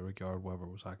such a high regard, whether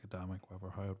it was academic,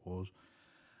 whether how it was.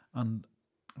 And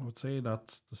I would say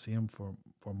that's the same for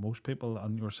most people.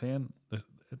 And you're saying that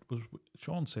it was,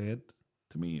 Sean said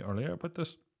to me earlier about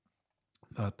this,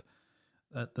 that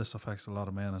this affects a lot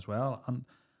of men as well. And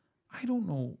I don't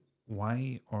know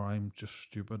why, or I'm just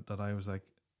stupid that I was like,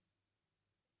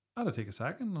 I had to take a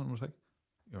second and was like,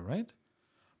 you're right.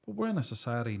 But we're in a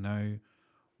society now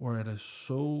where it is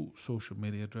so social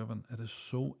media driven, it is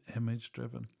so image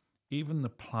driven. Even the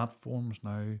platforms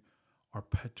now are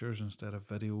pictures instead of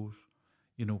videos.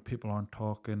 You know, people aren't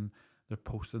talking, they're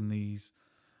posting these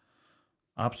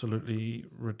absolutely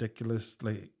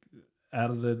ridiculously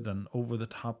edited and over the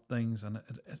top things, and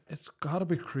it's got to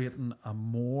be creating a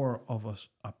more of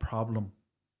a problem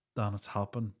than it's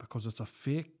helping, because it's a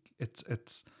fake, it's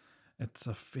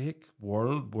a fake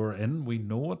world we're in. We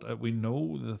know it. We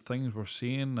know the things we're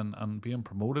seeing and being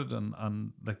promoted,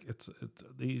 and like it's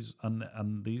these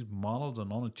and these models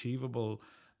and unachievable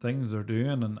things they're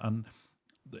doing, and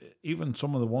even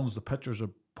some of the ones the pictures are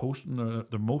posting,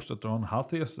 they're most at their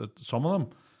unhealthiest. Some of them,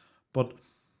 but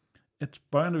it's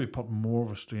bound to be putting more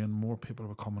of a strain. More people are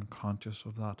becoming conscious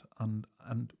of that, and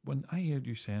when I hear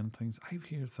you saying things, I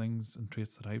hear things and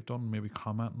traits that I've done, maybe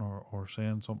commenting or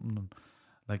saying something, and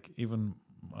like even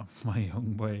my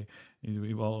young boy, he's a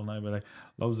wee ball, and I be like,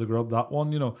 loves the grub, that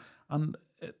one, you know. And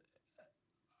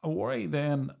I worry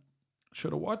then,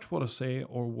 should I watch what I say,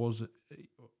 or was it,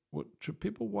 should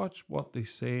people watch what they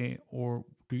say, or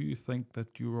do you think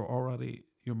that your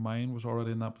mind was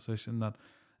already in that position that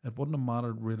it wouldn't have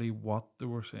mattered really what they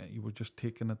were saying, you were just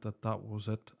taking it that was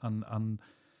it, and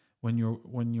when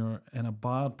you're in a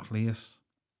bad place,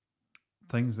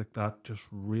 things like that just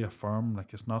reaffirm,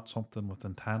 like it's not something with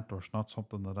intent, or it's not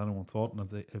something that anyone thought,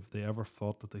 and if they ever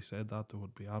thought that they said that, they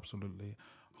would be absolutely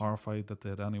horrified that they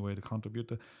had any way to contribute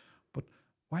to. But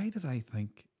why did I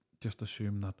just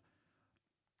assume that,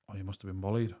 oh, you must have been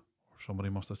bullied, or somebody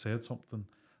must have said something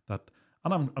that,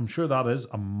 and I'm sure that is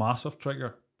a massive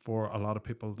trigger for a lot of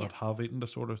people that have eating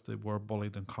disorders. They were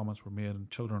bullied and comments were made, and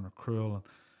children are cruel, and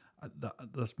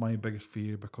that's my biggest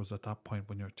fear, because at that point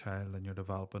when you're a child and you're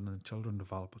developing, and children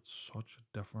develop at such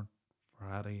a different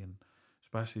variety, and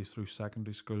especially through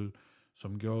secondary school,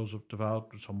 some girls have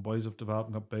developed, some boys have developed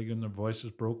and got big, and their voices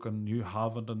broke, and you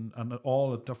haven't, and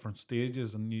all at different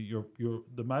stages, and you're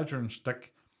the measuring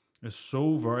stick is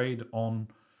so varied on.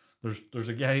 There's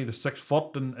a guy that's 6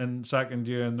 foot in second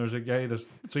year, and there's a guy that's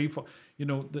 3 foot. You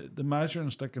know, the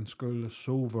measuring stick in school is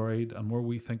so varied, and where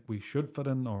we think we should fit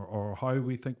in, or how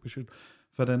we think we should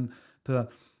fit in to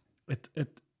that.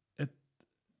 It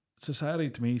society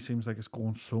to me seems like it's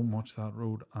going so much that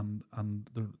road, and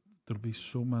there'll be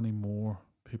so many more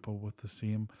people with the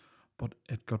same, but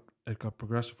it got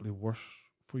progressively worse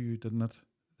for you, didn't it?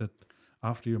 That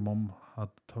after your mum had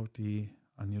talked to you,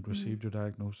 and you'd received your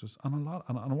diagnosis, and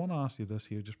I want to ask you this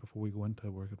here just before we go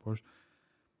into where it gets worse.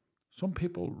 Some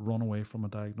people run away from a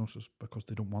diagnosis because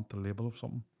they don't want the label of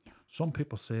something. Some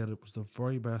people said it was the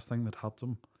very best thing that helped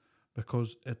them,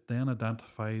 because it then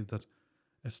identified that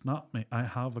it's not me. I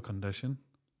have a condition.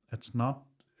 It's not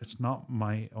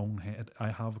my own head.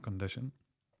 I have a condition,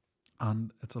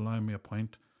 and it's allowing me a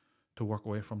point to work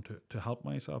away from to help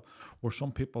myself. Where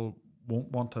some people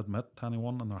won't want to admit to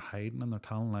anyone, and they're hiding, and they're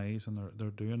telling lies, and they're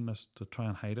doing this to try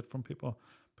and hide it from people,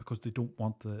 because they don't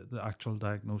want the actual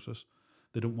diagnosis.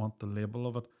 They don't want the label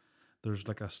of it. There's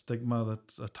like a stigma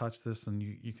that's attached to this, and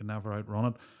you can never outrun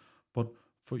it. But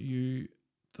for you,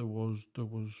 there was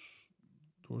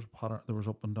a pattern, there was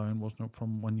up and down, wasn't it,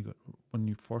 from when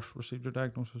you first received your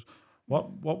diagnosis?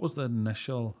 What was the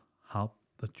initial help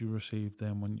that you received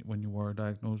then when you were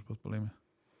diagnosed with bulimia?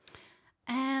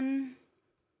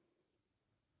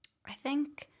 I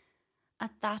think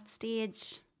at that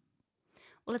stage,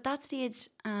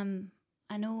 I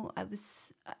know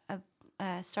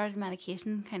I started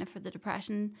medication kind of for the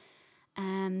depression.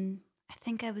 I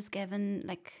think I was given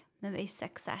like maybe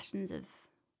 6 sessions of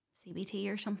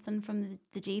CBT or something from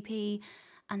the GP,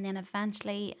 and then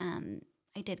eventually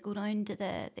I did go down to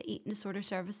the eating disorder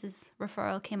services.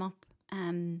 Referral came up,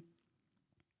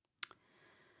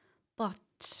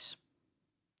 but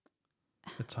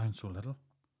it sounds so little,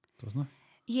 doesn't it?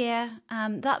 Yeah,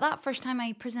 that first time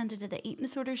I presented to the eating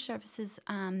disorder services,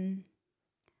 I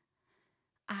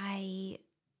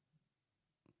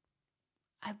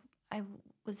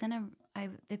was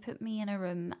they put me in a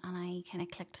room, and I kind of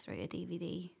clicked through a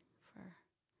DVD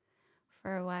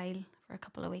for a while, for a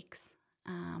couple of weeks.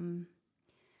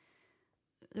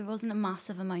 There wasn't a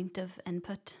massive amount of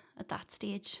input at that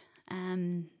stage.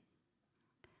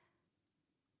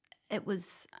 It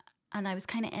was, and I was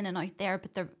kind of in and out there,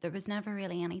 but there was never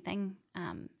really anything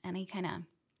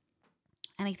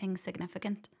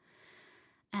significant.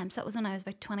 So that was when I was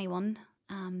about 21.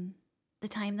 The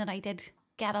time that I did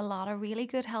get a lot of really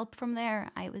good help from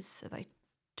there, I was about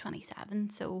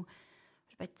 27. So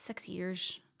about 6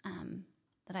 years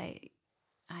that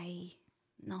I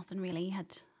nothing really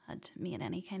had made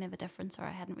any kind of a difference, or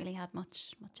I hadn't really had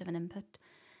much of an input.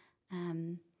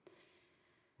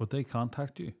 Would they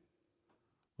contact you?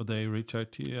 Would they reach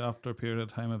out to you after a period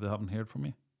of time if they haven't heard from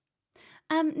you?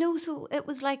 No, so it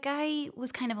was like I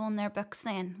was kind of on their books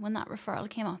then when that referral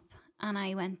came up, and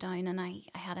I went down and I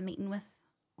had a meeting with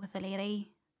a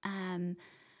lady.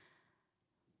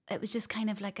 It was just kind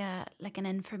of like an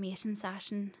information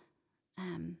session.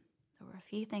 There were a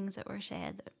few things that were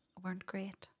said that weren't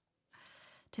great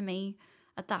to me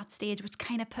at that stage, which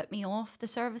kind of put me off the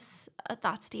service at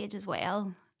that stage as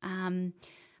well.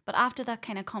 But after that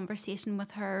kind of conversation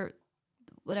with her,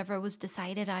 whatever was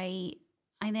decided, I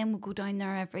then would go down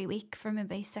there every week for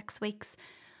maybe 6 weeks.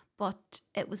 But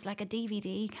it was like a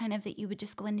DVD kind of that you would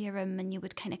just go into your room and you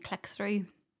would kind of click through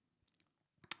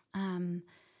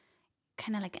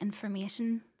kind of like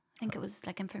information. I think it was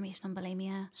like information on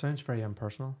bulimia. Sounds very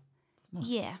impersonal.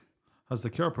 Yeah. Has the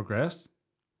cure progressed?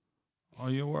 Are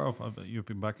you aware of that you've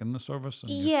been back in the service and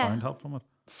you've Yeah. found help from it?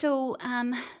 So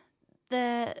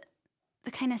the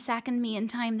kind of second main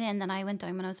time then that I went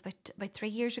down when I was about 3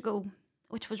 years ago,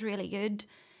 which was really good.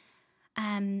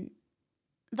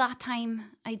 That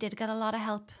time I did get a lot of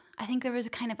help. I think there was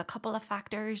kind of a couple of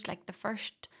factors. Like the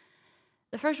first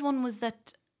one was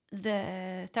that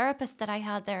the therapist that I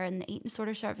had there in the eating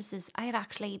disorder services, I had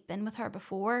actually been with her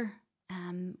before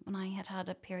when I had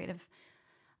a period of,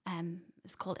 it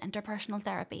was called interpersonal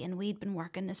therapy, and we'd been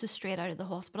working, this was straight out of the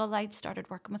hospital, I'd started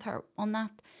working with her on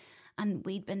that, and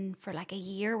we'd been for like a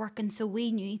year working, so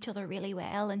we knew each other really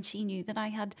well, and she knew that I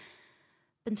had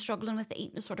been struggling with the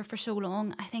eating disorder for so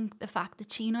long. I think the fact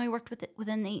that she now worked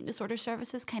within the eating disorder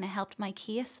services kind of helped my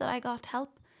case that I got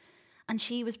help, and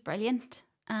she was brilliant.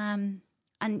 And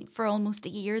for almost a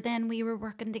year then we were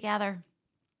working together.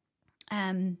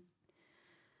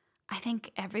 I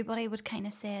think everybody would kind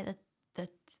of say that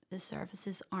the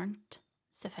services aren't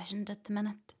sufficient at the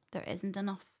minute. There isn't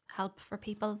enough help for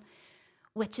people,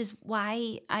 which is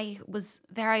why I was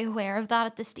very aware of that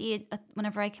at the stage.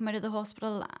 Whenever I came out of the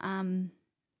hospital,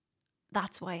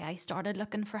 that's why I started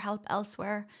looking for help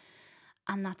elsewhere.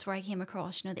 And that's where I came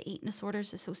across, the Eating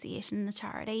Disorders Association, the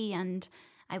charity, and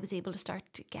I was able to start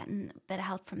getting a bit of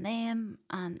help from them,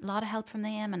 and a lot of help from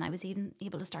them, and I was even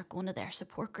able to start going to their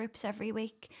support groups every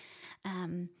week.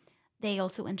 They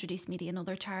also introduced me to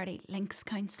another charity, Links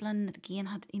Counselling, that again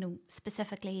had,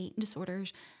 specifically eating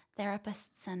disorders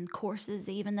therapists and courses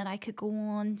even that I could go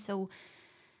on. So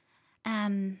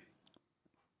by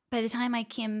the time I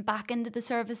came back into the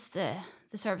service, the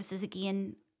services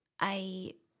again,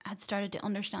 I had started to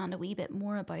understand a wee bit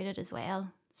more about it as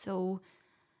well. So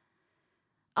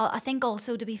I think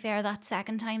also, to be fair, that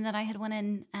second time that I had went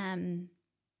in,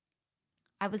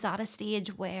 I was at a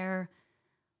stage where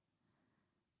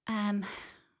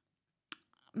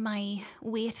my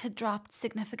weight had dropped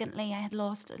significantly. I had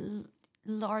lost a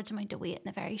large amount of weight in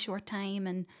a very short time,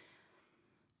 and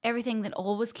everything that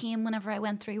always came whenever I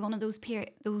went through one of those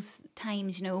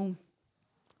times,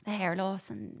 the hair loss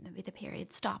and maybe the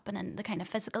period stopping and the kind of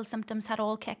physical symptoms had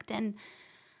all kicked in.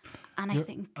 And I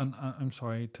think, and I'm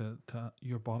sorry to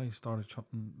your body started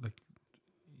shutting, like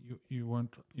you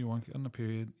weren't getting the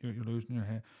period, you're losing your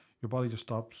hair, your body just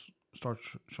starts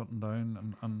shutting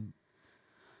down and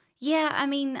yeah, I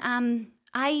mean,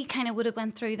 I kind of would have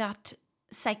went through that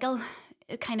cycle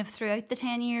kind of throughout the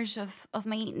 10 years of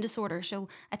my eating disorder. So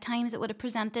at times it would have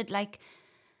presented like,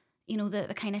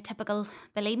 the kind of typical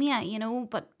bulimia,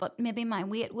 but maybe my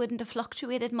weight wouldn't have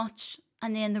fluctuated much.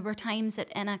 And then there were times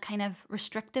that in a kind of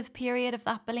restrictive period of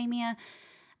that bulimia,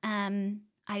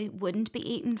 I wouldn't be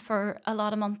eating for a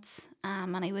lot of months,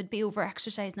 and I would be over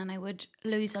exercising and I would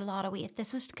lose a lot of weight.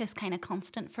 This was just kind of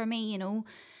constant for me,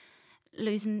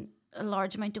 losing a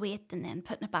large amount of weight and then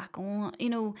putting it back on.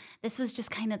 This was just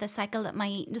kind of the cycle that my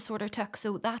eating disorder took.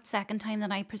 So that second time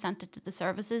that I presented to the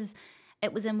services,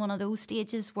 it was in one of those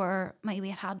stages where my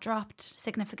weight had dropped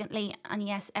significantly. And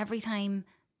yes, every time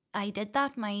I did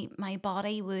that, my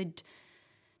body would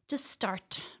just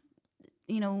start,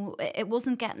 it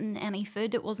wasn't getting any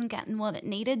food, it wasn't getting what it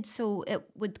needed. So it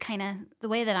would kind of, the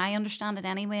way that I understand it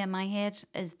anyway in my head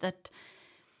is that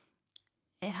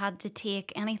it had to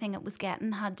take anything it was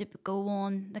getting, had to go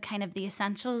on the kind of the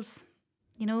essentials,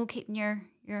 keeping your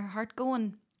heart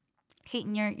going,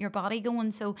 keeping your body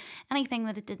going. So anything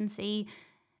that it didn't see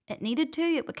it needed to,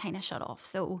 it would kind of shut off.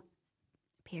 So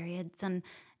periods, and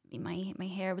my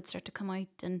hair would start to come out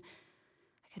and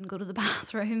I couldn't go to the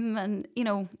bathroom, and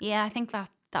I think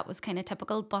that was kind of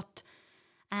typical. But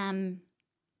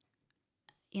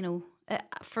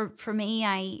for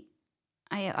me,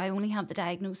 I only have the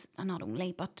diagnosis, not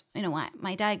only, but you know,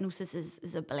 my diagnosis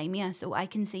is a bulimia. So I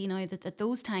can see now that at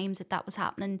those times that was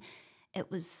happening,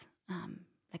 it was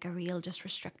like a real just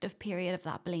restrictive period of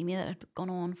that bulimia that had gone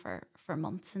on for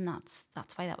months, and that's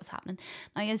why that was happening.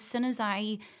 Now, as soon as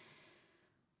I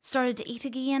started to eat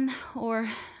again, or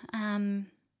kind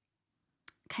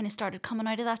of started coming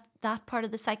out of that part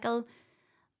of the cycle,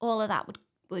 all of that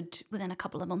would within a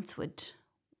couple of months would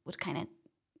kind of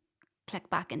click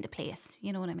back into place.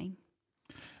 You know what I mean?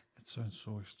 It sounds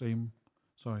so extreme.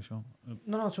 Sorry, Sean.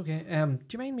 No, it's okay. Do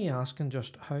you mind me asking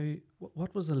just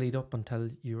what was the lead up until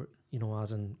you were,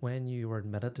 as in when you were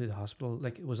admitted to the hospital?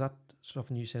 Like, was that stuff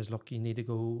and you says, look, you need to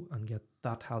go and get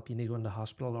that help, you need to go into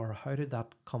hospital, or how did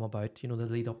that come about, the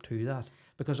lead up to that?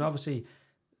 Because obviously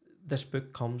this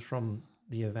book comes from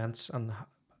the events and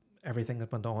everything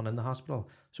that went on in the hospital.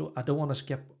 So I don't want to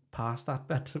skip past that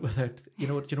bit without, do you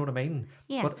know what I mean?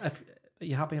 Yeah. But if are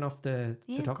you happy enough to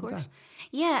talk about that?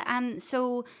 Yeah,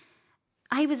 so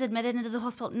I was admitted into the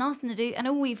hospital, nothing to do. I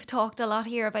know we've talked a lot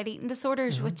here about eating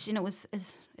disorders, which,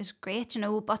 is great,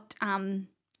 but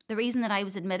the reason that I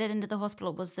was admitted into the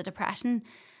hospital was the depression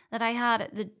that I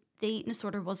had. The eating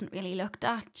disorder wasn't really looked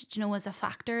at, as a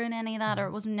factor in any of that, or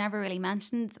it was never really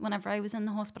mentioned whenever I was in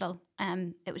the hospital.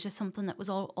 It was just something that was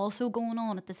also going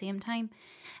on at the same time.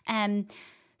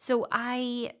 So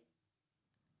I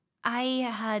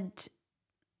had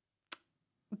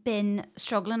been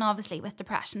struggling obviously with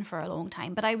depression for a long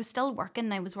time, but I was still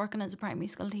working. I was working as a primary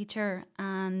school teacher,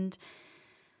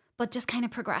 but just kind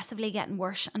of progressively getting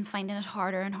worse and finding it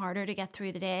harder and harder to get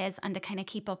through the days and to kind of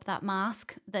keep up that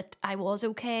mask that I was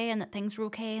okay and that things were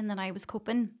okay and that I was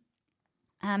coping.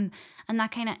 And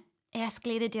that kind of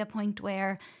escalated to a point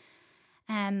where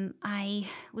I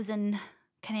was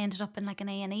ended up in like an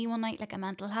A&E one night, like a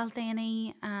mental health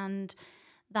A&E, and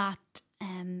that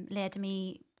led to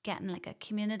me getting like a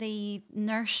community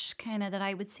nurse that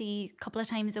I would see a couple of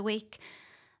times a week.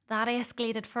 That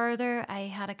escalated further. I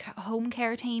had a home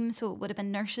care team, so it would have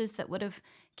been nurses that would have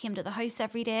came to the house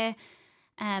every day.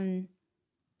 And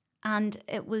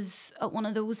it was at one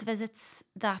of those visits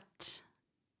that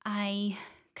I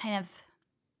kind of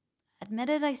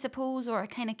admitted, I suppose, or I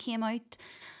kind of came out.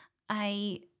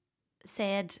 I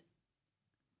said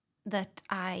that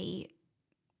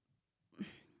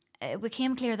it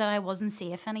became clear that I wasn't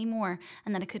safe anymore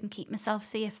and that I couldn't keep myself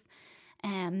safe.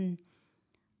 I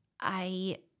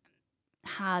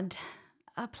had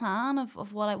a plan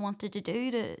of what I wanted to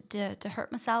do to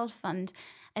hurt myself, and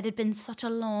it had been such a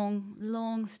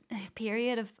long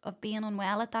period of being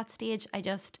unwell at that stage. I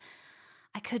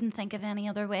couldn't think of any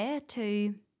other way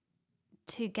to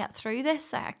get through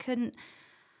this. I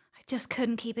just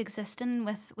couldn't keep existing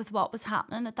with what was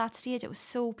happening at that stage. It was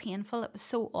so painful. It was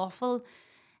so awful.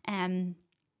 And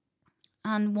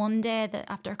one day,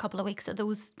 after a couple of weeks of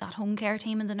that home care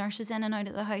team and the nurses in and out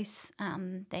of the house,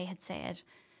 they had said,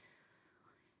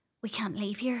 "We can't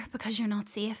leave here because you're not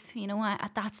safe."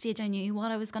 At that stage, I knew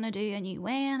what I was going to do. I knew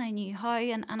when, I knew how,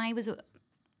 and I was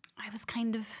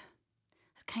kind of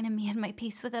made my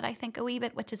peace with it, I think, a wee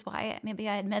bit, which is why maybe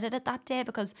I admitted it that day,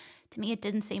 because to me it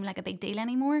didn't seem like a big deal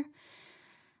anymore.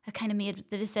 I kind of made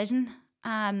the decision.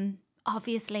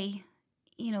 Obviously,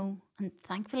 and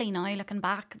thankfully now looking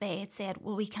back, they had said,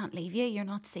 "Well, we can't leave you. You're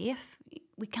not safe.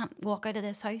 We can't walk out of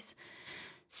this house."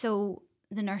 So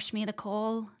the nurse made a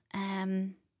call,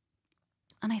 and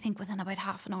I think within about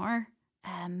half an hour,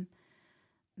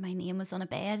 my name was on a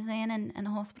bed then in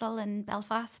a hospital in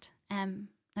Belfast.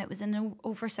 It was in an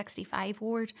over 65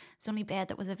 ward. It was the only bed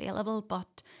that was available,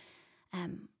 but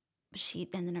then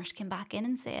the nurse came back in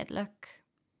and said, "Look,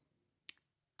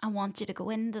 I want you to go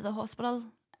into the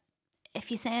hospital. If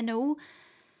you say no,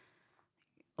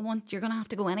 you're going to have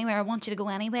to go anywhere. I want you to go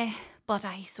anyway." But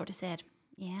I sort of said,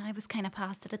 yeah, I was kind of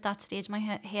past it at that stage. My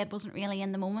head wasn't really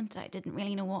in the moment. I didn't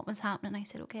really know what was happening. I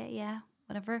said, okay, yeah,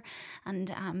 whatever.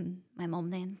 And my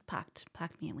mum then packed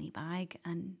me a wee bag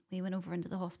and we went over into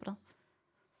the hospital.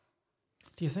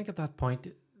 Do you think at that point,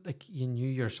 like, you knew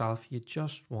yourself, you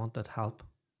just wanted help?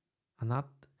 And that,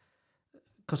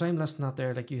 because I'm listening out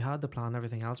there, like, you had the plan,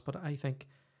 everything else, but I think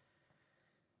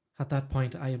at that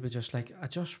point, I was just like, I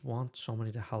just want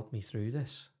somebody to help me through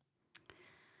this.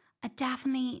 I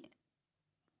definitely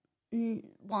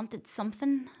wanted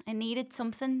something. I needed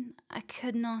something. I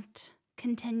could not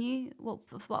continue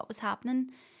with what was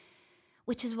happening,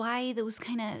 which is why those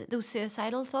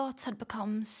suicidal thoughts had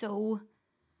become so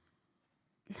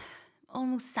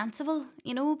almost sensible,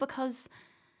 because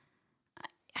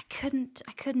I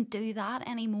couldn't do that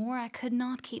anymore. I could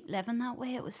not keep living that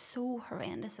way. It was so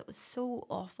horrendous. It was so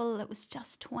awful. It was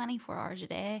just 24 hours a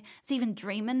day. I was even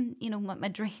dreaming, you know, what my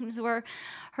dreams were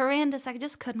horrendous. I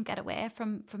just couldn't get away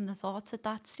from the thoughts at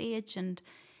that stage. And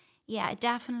yeah, I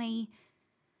definitely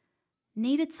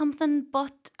needed something.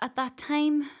 But at that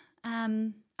time,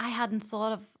 I hadn't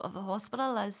thought of a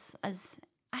hospital as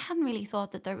I hadn't really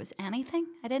thought that there was anything.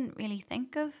 I didn't really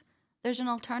think of there's an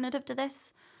alternative to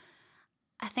this.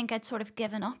 I think I'd sort of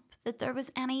given up that there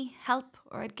was any help,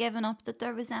 or I'd given up that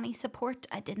there was any support.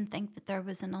 I didn't think that there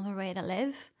was another way to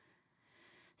live.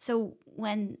 So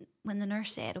when the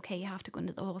nurse said, okay, you have to go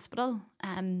into the hospital,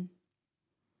 I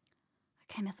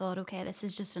kind of thought, okay, this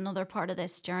is just another part of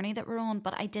this journey that we're on.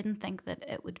 But I didn't think that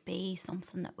it would be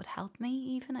something that would help me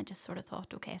even. I just sort of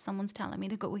thought, okay, someone's telling me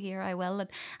to go here, I will. And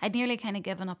I'd nearly kind of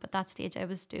given up at that stage. I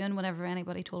was doing whatever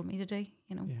anybody told me to do,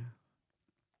 you know. Yeah.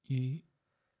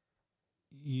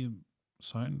 You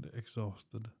sound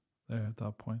exhausted there at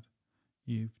that point.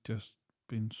 You've just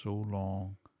been so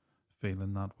long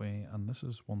feeling that way, and this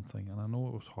is one thing, and I know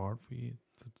it was hard for you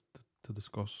to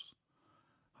discuss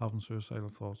having suicidal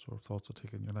thoughts or thoughts of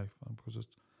taking your life, because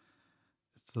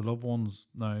it's the loved ones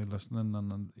now listening,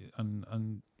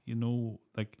 and you know,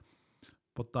 like,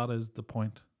 but that is the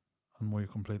point, and where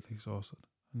you're completely exhausted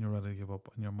and you're ready to give up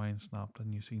and your mind snapped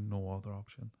and you see no other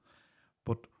option.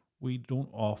 But we don't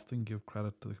often give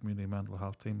credit to the community mental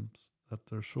health teams that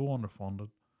they're so underfunded,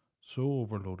 so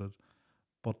overloaded,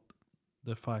 but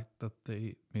the fact that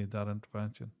they made that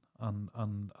intervention and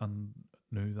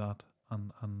knew that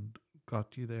and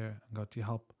got you there and got you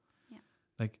help. Yeah.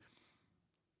 Like,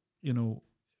 you know,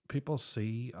 people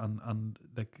see and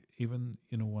like, even,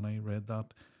 you know, when I read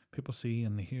that, people see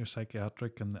and they hear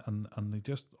psychiatric and they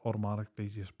just automatically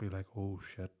just be like, oh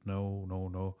shit,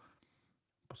 no.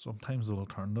 But sometimes the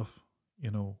alternative, you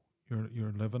know,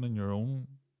 you're living in your own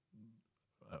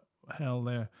hell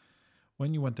there.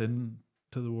 When you went in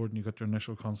to the ward and you got your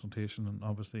initial consultation and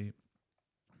obviously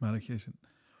medication,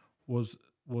 was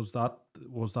that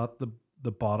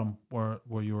the bottom where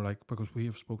you were like, because we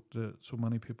have spoke to so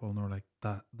many people and they're like,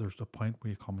 that there's the point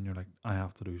where you come and you're like, I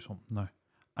have to do something now.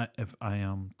 If I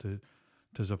am to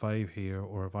survive here,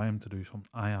 or if I am to do something,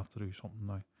 I have to do something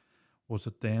now. Was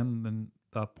it then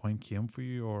that point came for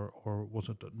you, or was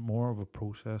it more of a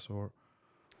process? Or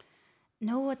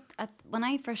no, when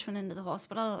I first went into the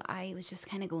hospital, I was just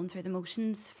kind of going through the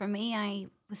motions. For me, I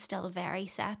was still very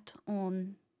set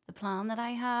on the plan that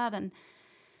I had, and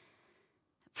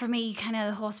for me, kind of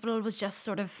the hospital was just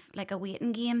sort of like a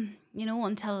waiting game, you know,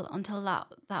 until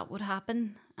that would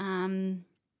happen.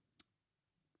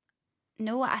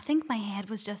 No, I think my head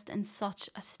was just in such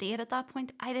a state at that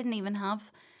point. I didn't even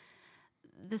have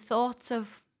the thoughts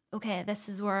of, okay, this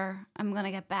is where I'm going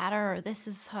to get better, or this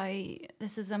is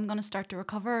I'm going to start to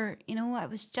recover. You know, I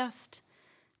was just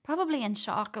probably in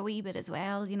shock a wee bit as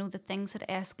well, you know, that things had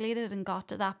escalated and got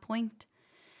to that point.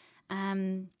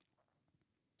 To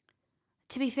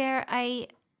be fair,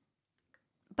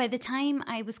 by the time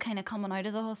I was kind of coming out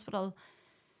of the hospital,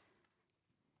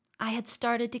 I had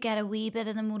started to get a wee bit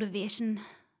of the motivation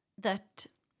that,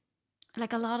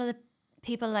 like, a lot of the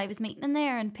people I was meeting in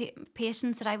there and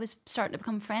patients that I was starting to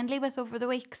become friendly with over the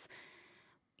weeks,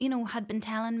 you know, had been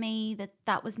telling me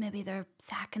that was maybe their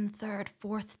second, third,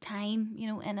 fourth time, you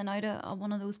know, in and out of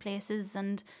one of those places.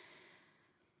 And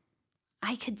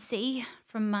I could see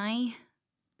from my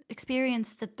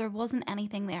experience that there wasn't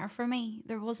anything there for me.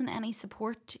 There wasn't any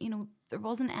support, you know, there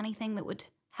wasn't anything that would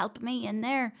help me in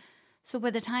there. So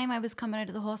by the time I was coming out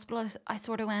of the hospital, I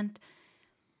sort of went,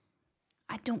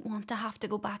 I don't want to have to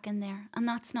go back in there. And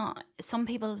that's not, some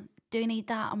people do need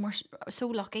that, and we're so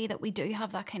lucky that we do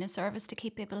have that kind of service to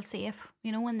keep people safe,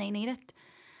 you know, when they need it.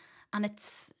 And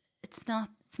it's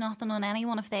nothing on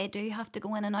anyone if they do have to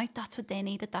go in and out. That's what they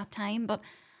need at that time. But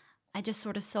I just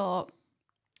sort of saw,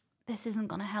 this isn't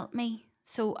going to help me,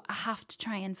 so I have to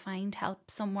try and find help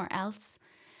somewhere else.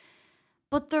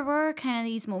 But there were kind of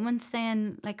these moments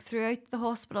then, like throughout the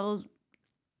hospital,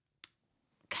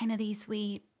 kind of these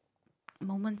wee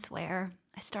moments where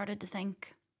I started to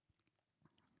think,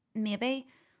 maybe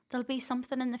there'll be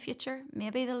something in the future.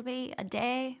 Maybe there'll be a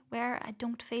day where I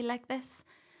don't feel like this.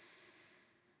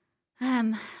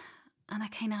 And I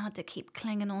kind of had to keep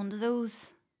clinging on to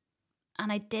those.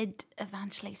 And I did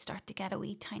eventually start to get a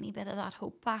wee tiny bit of that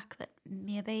hope back, that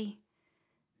maybe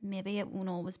it won't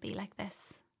always be like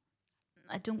this.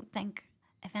 I don't think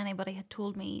if anybody had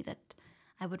told me that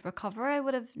I would recover, I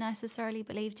would have necessarily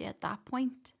believed you at that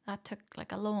point. That took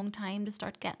like a long time to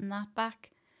start getting that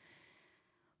back.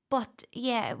 But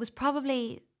yeah, it was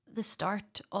probably the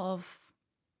start of,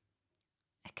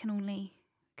 it can only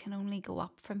can only go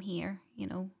up from here, you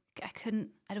know.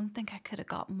 I don't think I could have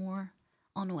got more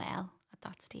unwell at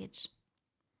that stage.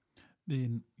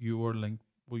 Then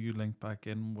were you linked back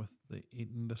in with the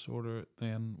eating disorder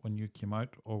then when you came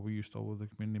out, or were you still with the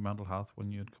community mental health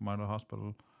when you had come out of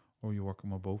hospital, or were you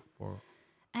working with both? Or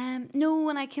no,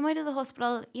 when I came out of the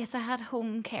hospital, yes, I had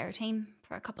home care team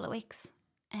for a couple of weeks.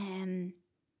 And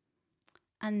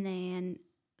then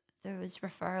there was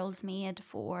referrals made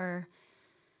for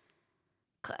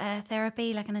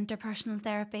therapy, like an interpersonal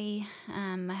therapy.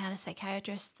 I had a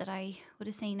psychiatrist that I would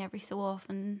have seen every so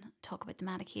often, talk about the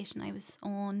medication I was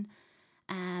on.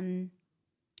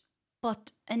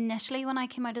 But initially when I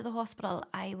came out of the hospital,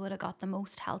 I would have got the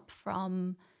most help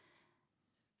from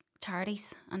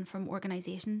charities and from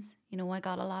organisations. You know, I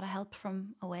got a lot of help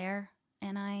from Aware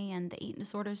NI and the Eating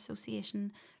Disorders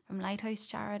Association, from Lighthouse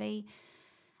Charity.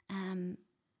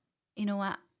 You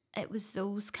know, it was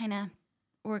those kind of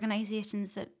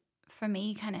organisations that for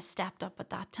me kind of stepped up at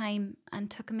that time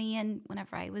and took me in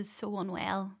whenever I was so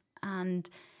unwell, and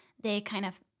they kind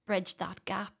of bridged that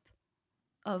gap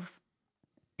of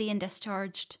being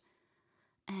discharged,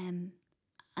 and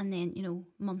then, you know,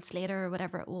 months later or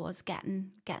whatever it was,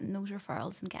 getting those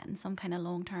referrals and getting some kind of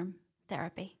long-term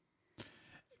therapy.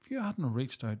 if you hadn't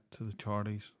reached out to the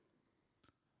charities,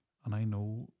 and I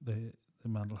know the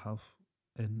mental health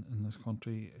in this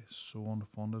country is so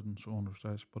underfunded and so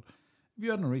understretched, but if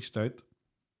you hadn't reached out,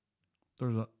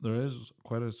 there is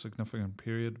quite a significant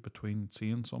period between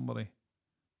seeing somebody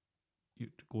to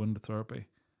go into therapy,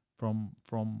 from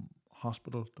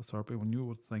hospital to therapy, when you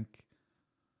would think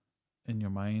in your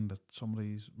mind that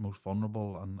somebody's most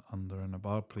vulnerable and they're in a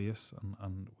bad place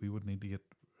and we would need to get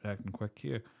reacting quick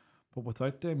here. But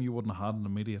without them, you wouldn't have had an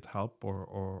immediate help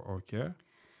or care.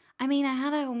 I mean, I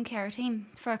had a home care team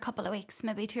for a couple of weeks,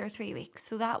 maybe 2 or 3 weeks.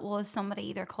 So that was somebody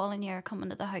either calling you or coming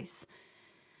to the house.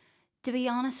 To be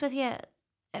honest with you,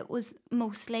 it was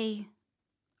mostly,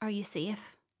 are you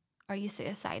safe? Are you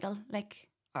suicidal? Like,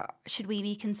 or should we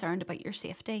be concerned about your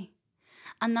safety?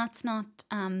 And that's not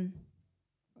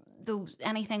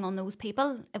anything on those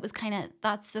people. It was kind of,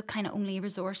 that's the kind of only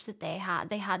resource that they had.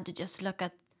 They had to just look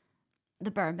at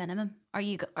the bare minimum. Are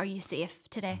you safe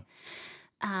today?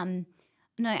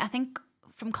 Now, I think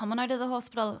from coming out of the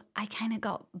hospital, I kind of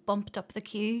got bumped up the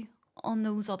queue on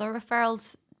those other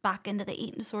referrals back into the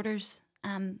eating disorders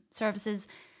services,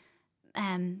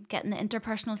 getting the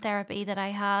interpersonal therapy that I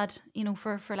had, you know,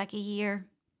 for like a year.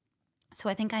 So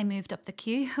I think I moved up the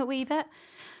queue a wee bit.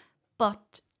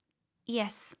 But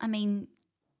yes, I mean,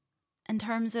 in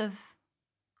terms of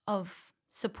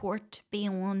support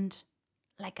beyond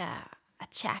like a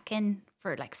check-in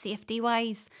for like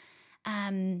safety-wise,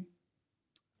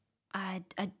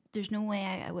 there's no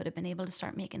way I would have been able to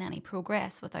start making any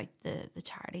progress without the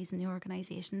charities and the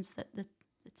organisations that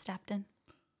stepped in.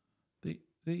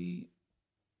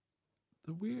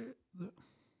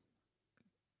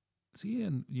 See,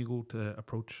 and you go to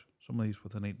approach somebody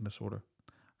with an eating disorder,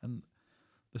 and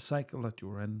the cycle that you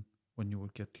were in when you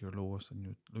would get to your lowest and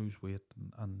you'd lose weight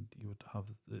and you would have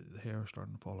the hair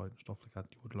starting to fall out and stuff like that,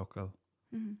 you would look ill.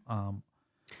 Mm-hmm.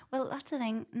 Well, that's the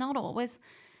thing. Not always.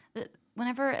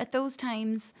 Whenever at those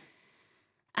times,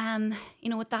 you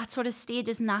know, at that sort of stage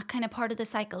is not kind of part of the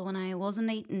cycle when I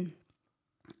wasn't eating,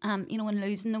 you know, and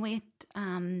losing the weight,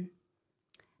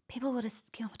 people would have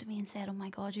come up to me and said, "Oh my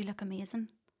God, you look amazing.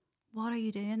 What are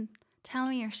you doing? Tell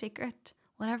me your secret.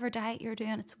 Whatever diet you're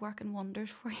doing, it's working wonders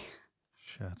for you."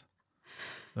 Shit.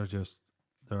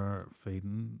 They're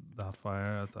feeding that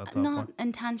fire at that Not point.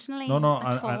 intentionally. No,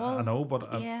 at all. I know,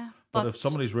 but yeah, but if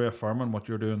somebody's reaffirming what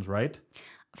you're doing is right,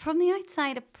 from the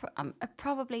outside, it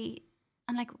probably,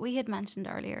 and like we had mentioned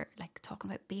earlier, like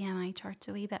talking about BMI charts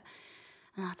a wee bit,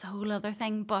 and that's a whole other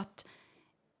thing. But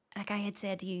like I had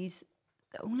said to you,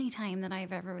 the only time that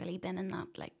I've ever really been in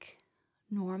that like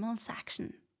normal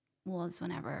section was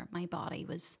whenever my body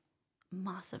was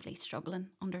massively struggling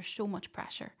under so much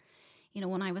pressure. You know,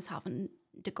 when I was having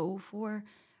to go for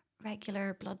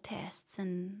regular blood tests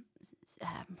and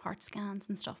heart scans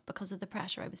and stuff because of the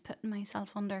pressure I was putting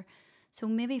myself under. So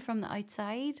maybe from the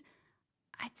outside,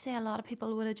 I'd say a lot of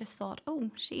people would have just thought,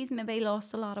 oh, she's maybe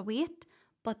lost a lot of weight,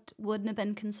 but wouldn't have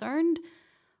been concerned.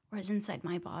 Whereas inside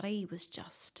my body was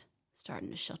just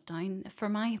starting to shut down. For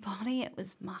my body, it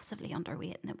was massively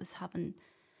underweight and it was having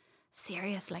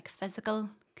serious like physical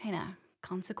kind of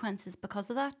consequences because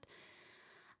of that.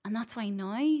 And that's why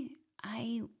now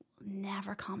I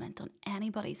never comment on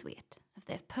anybody's weight. If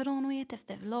they've put on weight, if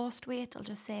they've lost weight, I'll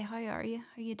just say, how are you?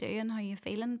 How you doing? How you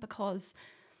feeling? Because,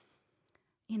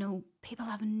 you know, people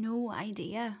have no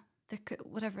idea. There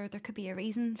could be a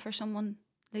reason for someone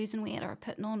losing weight or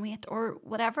putting on weight or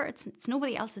whatever. It's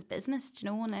nobody else's business, you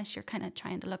know, unless you're kind of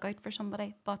trying to look out for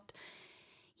somebody. But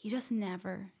you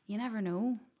never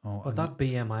know. Oh, But that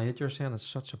BMI that you're saying is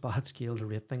such a bad scale to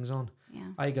rate things on.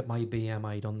 Yeah. I got my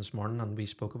BMI done this morning and we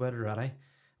spoke about it already. And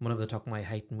whenever they took my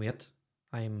height and weight,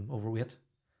 I'm overweight.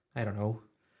 I don't know.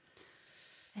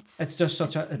 It's just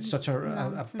such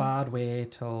a bad way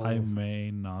to. I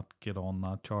may not get on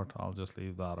that chart. I'll just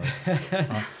leave that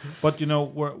out. But you know,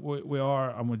 we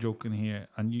are, and we're joking here,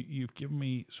 and you've given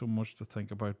me so much to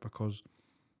think about, because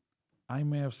I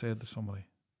may have said to somebody,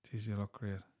 "Geez, you look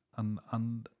great,"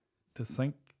 and to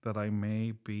think that I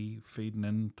may be feeding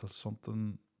into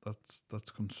something that's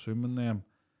consuming them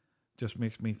just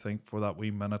makes me think for that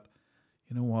wee minute.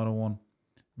 You know what, I want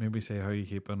maybe say how you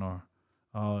keeping, or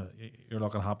oh, you're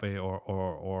looking happy,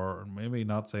 or maybe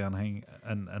not say anything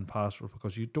and pass through,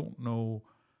 because you don't know.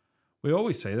 We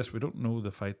always say this, we don't know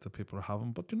the fight that people are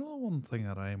having, but you know one thing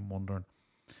that I'm wondering,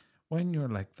 when you're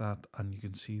like that and you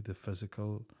can see the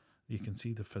physical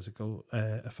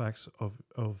effects of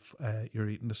your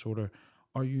eating disorder,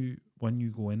 are you, when you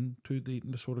go into the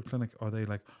eating disorder clinic, are they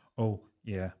like, oh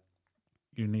yeah,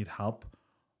 you need help,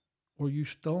 or you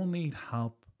still need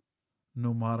help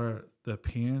no matter the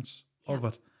appearance of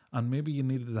it, and maybe you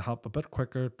needed the help a bit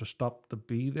quicker to stop to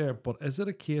be there? But is it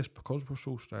a case, because we're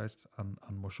so stretched and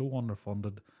we're so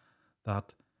underfunded,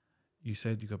 that you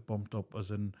said you got bumped up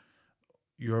as in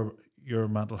your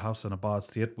mental health's in a bad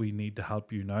state, we need to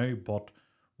help you now, but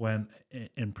when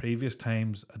in previous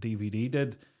times a DVD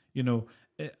did, you know,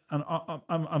 and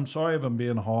I'm sorry if I'm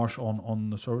being harsh on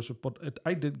the services, but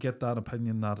I did get that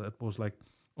opinion that it was like,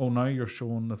 oh, now you're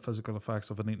showing the physical effects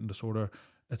of an eating disorder,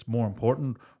 it's more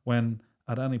important, when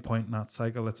at any point in that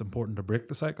cycle it's important to break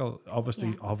the cycle.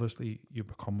 Obviously you're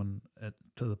becoming it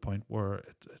to the point where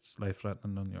it's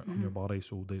life-threatening on your body,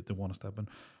 so they want to step in.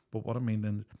 But what I mean,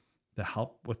 then, the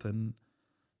help within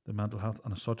the mental health,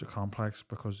 and it's such a complex,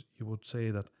 because you would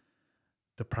say that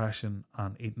depression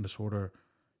and eating disorder,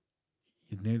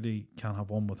 you nearly can't have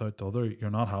one without the other. You're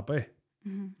not happy.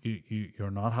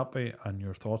 You're not happy, and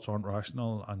your thoughts aren't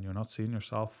rational, and you're not seeing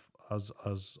yourself as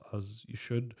you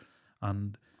should,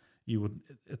 and you would.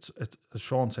 It's as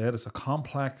Sean said, it's a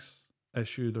complex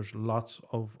issue. There's lots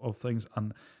of things,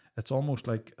 and it's almost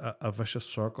like a vicious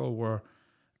circle where,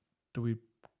 do we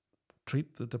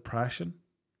treat the depression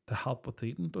to help with the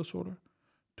eating disorder?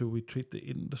 Do we treat the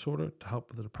eating disorder to help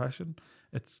with the depression?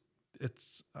 It's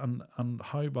and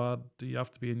how bad do you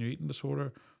have to be in your eating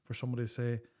disorder for somebody to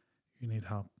say you need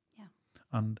help? Yeah.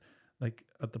 And like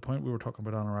at the point we were talking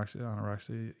about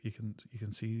anorexia, you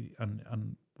can see,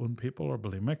 and when people are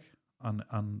bulimic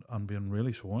and being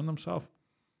really sore on themselves,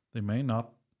 they may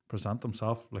not present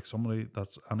themselves like somebody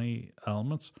that's any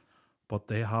ailments, but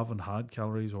they haven't had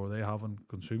calories, or they haven't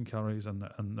consumed calories, and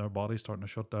their body's starting to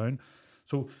shut down.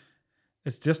 So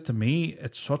it's just, to me,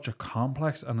 it's such a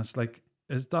complex, and it's like,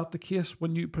 is that the case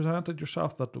when you presented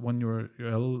yourself, that when you're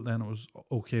ill, then it was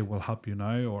okay, we'll help you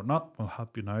now, or not, we'll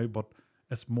help you now, but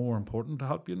it's more important to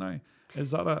help you now?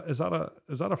 Is that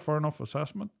a fair enough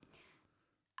assessment?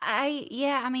 I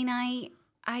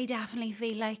definitely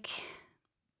feel like,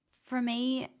 for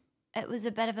me, it was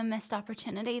a bit of a missed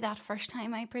opportunity that first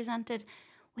time I presented.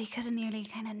 We could have nearly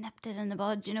kind of nipped it in the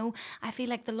bud, you know. I feel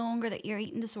like the longer that your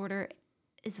eating disorder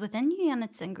is within you and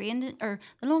it's ingrained, or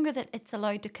the longer that it's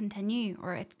allowed to continue,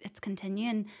 or it's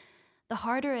continuing, the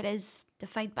harder it is to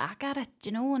fight back at it,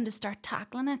 you know, and to start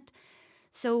tackling it.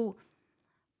 So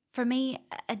for me,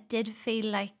 it did feel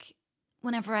like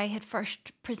whenever I had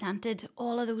first presented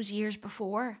all of those years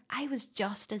before, I was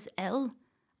just as ill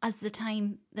as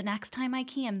the next time I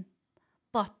came.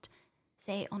 But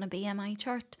say on a BMI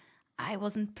chart, I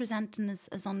wasn't presenting as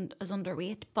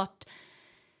underweight, but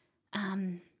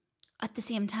at the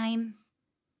same time,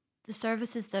 the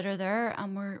services that are there,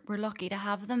 and we're lucky to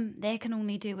have them, they can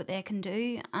only do what they can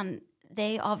do, and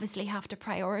they obviously have to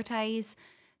prioritise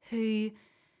who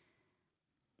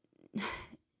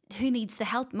needs the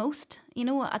help most, you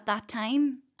know, at that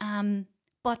time.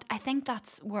 But I think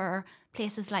that's where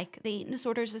places like the Eating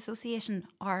Disorders Association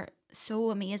are so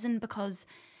amazing, because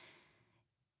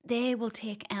they will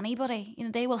take anybody, you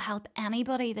know, they will help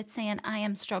anybody that's saying, I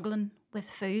am struggling with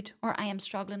food, or I am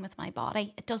struggling with my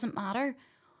body. It doesn't matter,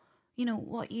 you know,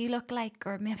 what you look like,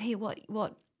 or maybe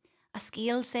what a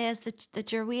scale says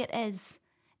that your weight is.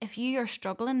 If you are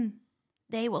struggling,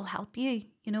 they will help you,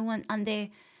 you know, and they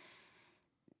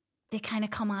kind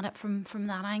of come at it from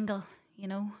that angle, you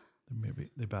know.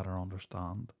 Maybe they better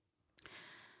understand.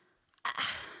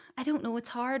 I don't know, it's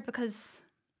hard, because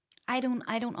I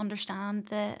don't understand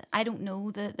I don't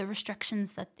know the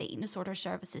restrictions that the eating disorder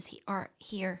services are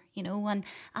here, you know,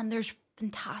 and there's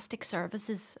fantastic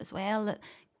services as well at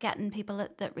getting people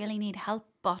that really need help.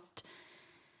 But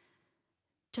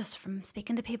just from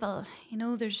speaking to people, you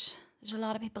know, there's a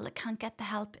lot of people that can't get the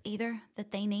help either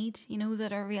that they need, you know,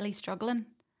 that are really struggling.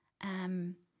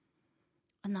 And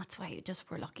that's why just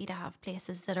we're lucky to have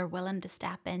places that are willing to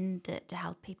step in to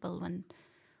help people when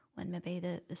maybe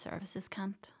the services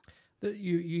can't.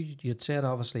 You'd said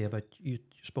obviously about you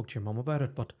spoke to your mum about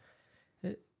it, but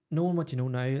knowing what you know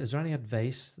now, is there any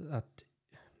advice that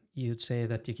you'd say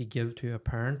that you could give to a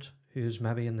parent who's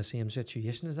maybe in the same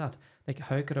situation as that? Like,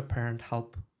 how could a parent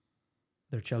help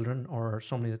their children or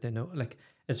somebody that they know? Like,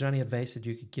 is there any advice that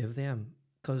you could give them?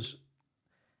 Because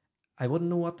I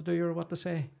wouldn't know what to do or what to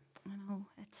say. I know,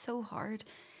 it's so hard.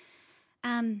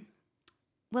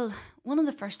 Well, one of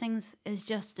the first things is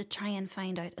just to try and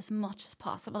find out as much as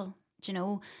possible, you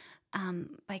know,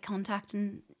 by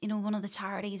contacting, you know, one of the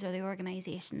charities or the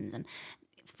organisations, and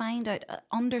find out,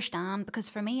 understand, because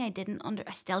for me,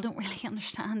 I still don't really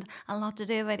understand a lot to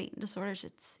do about eating disorders.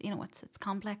 It's, you know, it's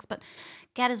complex, but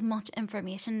get as much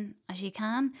information as you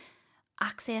can,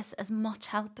 access as much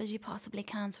help as you possibly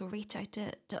can. So reach out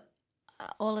to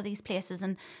all of these places.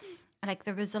 And like,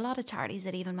 there was a lot of charities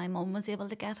that even my mum was able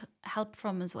to get help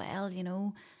from as well, you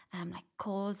know, like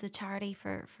Cause, a charity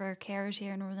for carers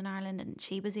here in Northern Ireland, and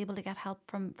she was able to get help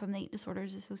from the Eating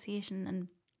Disorders Association.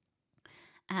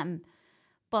 And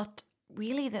but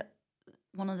really,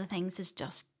 one of the things is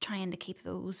just trying to keep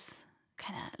those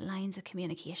kind of lines of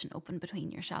communication open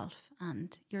between yourself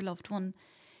and your loved one,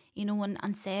 you know,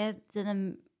 and say to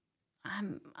them,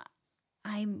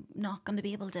 I'm not going to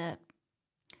be able to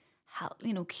help,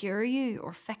 you know, cure you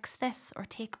or fix this or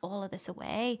take all of this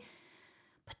away,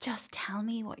 but just tell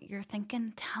me what you're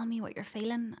thinking, tell me what you're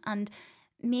feeling, and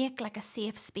make like a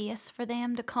safe space for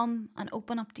them to come and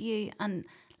open up to you, and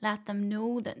let them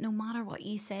know that no matter what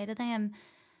you say to them,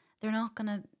 they're not going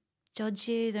to judge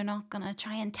you, they're not going to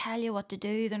try and tell you what to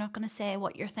do, they're not going to say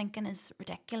what you're thinking is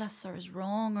ridiculous or is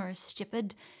wrong or is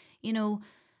stupid, you know,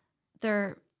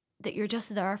 that you're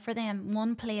just there for them,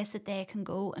 one place that they can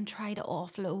go and try to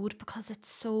offload, because it's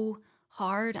so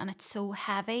hard and it's so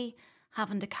heavy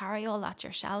having to carry all that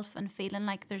yourself and feeling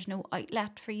like there's no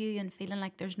outlet for you and feeling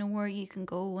like there's nowhere you can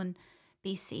go and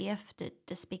be safe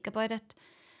to speak about it.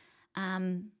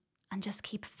 And just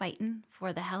keep fighting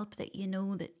for the help that you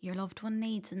know that your loved one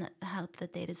needs and that the help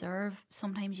that they deserve.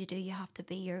 Sometimes you have to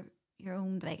be your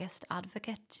own biggest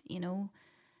advocate, you know.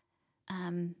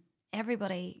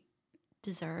 Everybody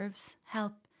deserves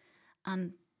help,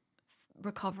 and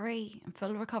recovery and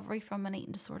full recovery from an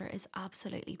eating disorder is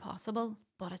absolutely possible,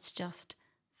 but it's just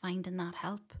finding that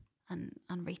help and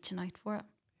reaching out for it.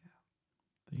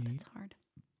 Yeah. It's hard.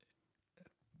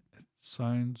 It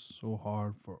sounds so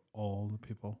hard for all the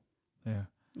people there.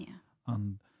 Yeah.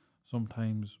 And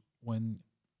sometimes when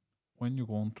you're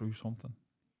going through something,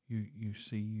 you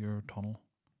see your tunnel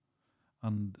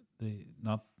and the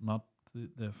not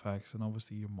the effects, and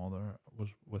obviously your mother was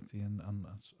with you and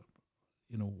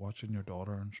you know, watching your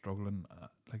daughter and struggling,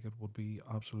 like, it would be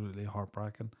absolutely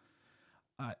heartbreaking.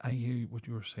 I hear what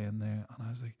you were saying there, and I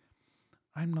was like,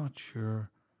 I'm not sure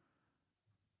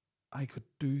I could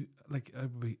do, like,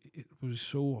 it was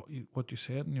so, what you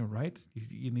said, and you're right,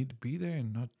 you need to be there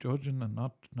and not judging and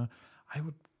not I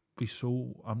would be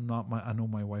so, I know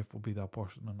my wife will be that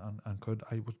person and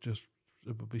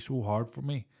it would be so hard for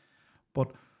me.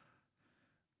 But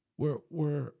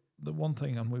we're the one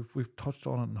thing, and we've touched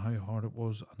on it and how hard it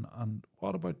was, and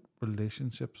what about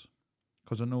relationships?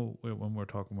 Because I know when we're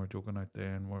talking, we're joking out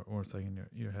there, and we're thinking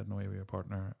you're heading away with your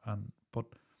partner, but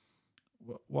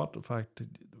what effect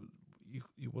did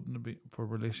you wouldn't be for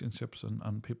relationships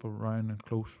and people around and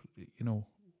close, you know,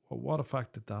 what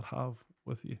effect did that have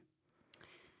with you?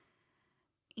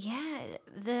 Yeah,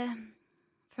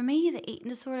 for me, the eating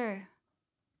disorder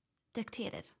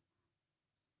dictated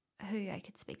who I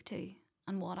could speak to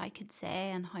and what I could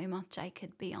say and how much I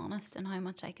could be honest and how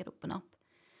much I could open up.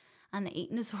 And the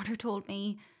eating disorder told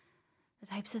me the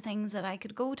types of things that I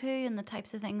could go to and the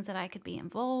types of things that I could be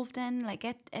involved in. Like,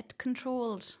 it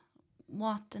controlled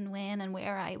what and when and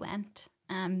where I went.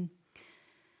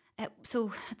 It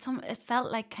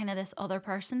felt like kind of this other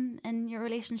person in your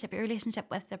relationship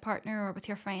with a partner or with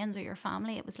your friends or your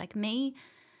family. It was like me.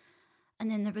 And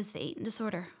then there was the eating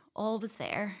disorder, always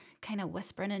there, kind of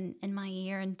whispering in my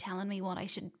ear and telling me what I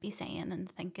should be saying and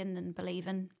thinking and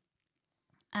believing.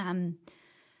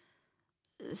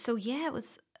 So yeah, it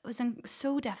was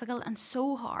so difficult and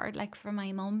so hard, like, for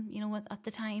my mum, you know, at the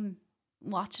time,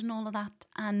 watching all of that.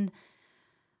 And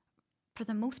for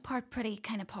the most part, pretty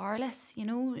kind of powerless. You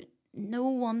know, no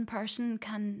one person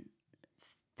can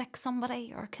fix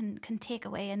somebody or can take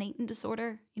away an eating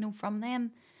disorder, you know, from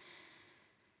them.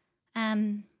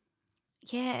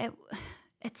 Yeah,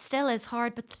 it still is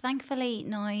hard, but thankfully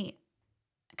now,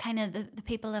 kind of the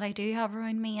people that I do have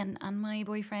around me and my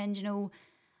boyfriend, you know,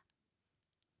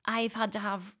 I've had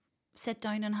to sit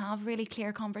down and have really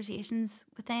clear conversations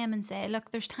with them and say,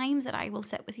 look, there's times that I will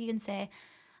sit with you and say,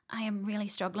 I am really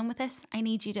struggling with this. I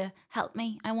need you to help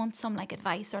me. I want some like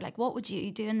advice, or like, what would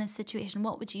you do in this situation?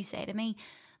 What would you say to me?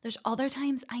 There's other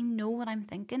times I know what I'm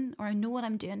thinking, or I know what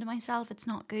I'm doing to myself. It's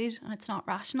not good and it's not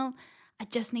rational. I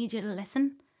just need you to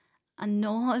listen and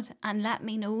nod and let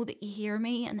me know that you hear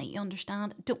me and that you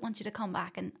understand. I don't want you to come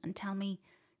back and tell me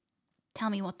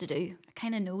what to do. I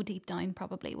kind of know deep down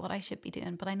probably what I should be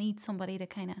doing, but I need somebody to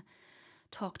kind of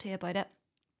talk to about it.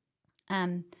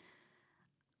 And,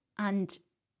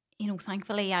 you know,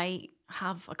 thankfully I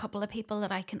have a couple of people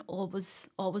that I can always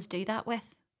do that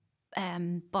with.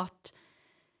 But,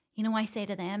 you know, I say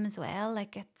to them as well,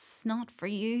 like, it's not for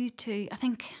you to, I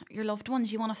think your loved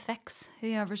ones, you want to fix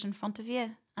whoever's in front of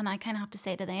you. And I kind of have to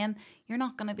say to them, you're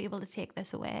not going to be able to take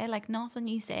this away. Like, nothing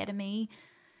you say to me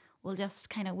will just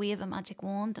kind of wave a magic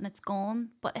wand and it's gone.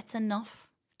 But it's enough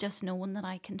just knowing that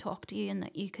I can talk to you and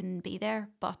that you can be there.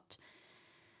 But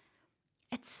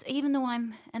it's, even though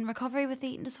I'm in recovery with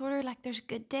eating disorder, like, there's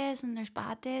good days and there's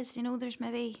bad days. You know, there's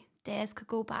maybe days could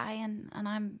go by and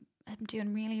I'm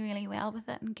doing really, really well with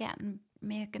it and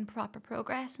making proper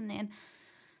progress. And then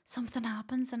something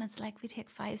happens and it's like we take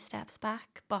 5 steps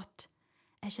back. But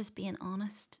it's just being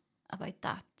honest about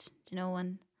that, you know.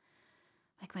 And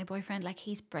like my boyfriend, like,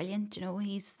 he's brilliant, you know,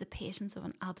 he's the patience of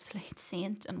an absolute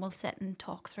saint, and we'll sit and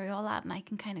talk through all that, and I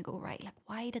can kind of go, right, like,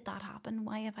 why did that happen?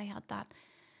 Why have I had that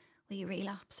wee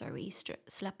relapse or wee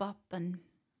slip up? And,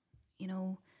 you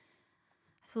know,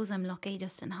 I suppose I'm lucky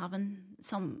just in having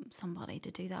somebody to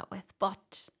do that with,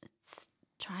 but it's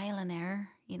trial and error,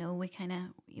 you know.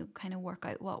 You kind of work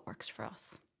out what works for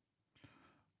us.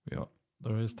 Yeah,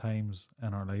 there is times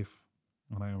in our life,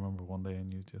 and I remember one day,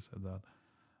 and you just said that,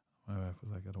 my wife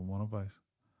was like, I don't want advice,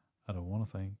 I don't want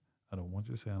a thing, I don't want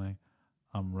you to say anything,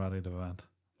 I'm ready to vent.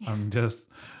 Yeah. And just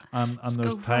and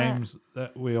there's times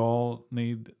that we all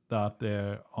need that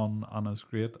there on, and it's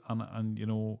great. And you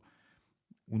know,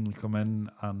 when we come in,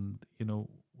 and you know,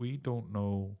 we don't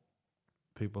know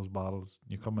people's battles.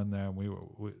 You come in there and we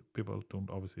people don't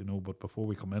obviously know, but before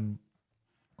we come in,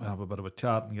 we have a bit of a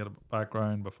chat and get a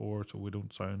background before, so we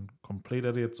don't sound complete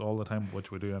idiots all the time,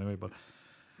 which we do anyway. But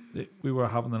we were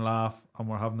having a laugh and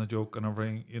we're having a joke and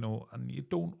everything, you know, and you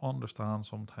don't understand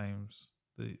sometimes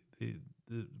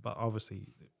but obviously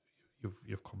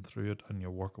you've come through it and you're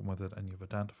working with it and you've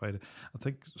identified it. I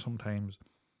think sometimes,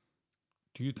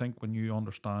 do you think when you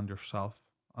understand yourself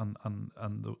and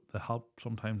the help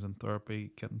sometimes in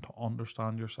therapy, getting to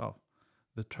understand yourself,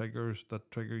 the triggers that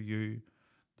trigger you,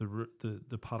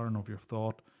 the pattern of your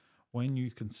thought, when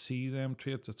you can see them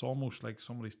traits, it's almost like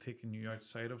somebody's taking you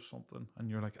outside of something and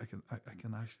you're like, I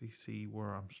can actually see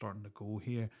where I'm starting to go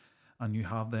here, and you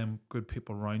have them good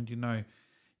people around you now.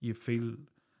 You feel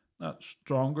not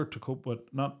stronger to cope with,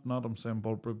 not I'm saying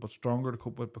bulletproof, but stronger to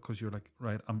cope with, because you're like,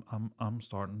 right, I'm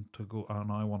starting to go,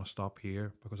 and I want to stop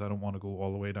here because I don't want to go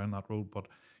all the way down that road. But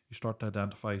you start to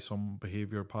identify some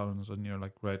behavior patterns and you're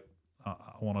like, right, I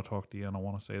want to talk to you and I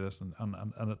want to say this, and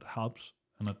it helps,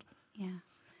 and it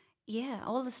yeah,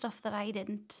 all the stuff that I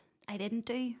didn't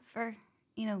do for,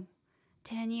 you know,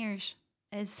 10 years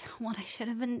is what I should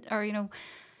have been, or, you know,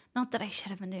 not that I should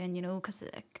have been doing, you know, because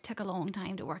it took a long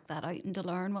time to work that out and to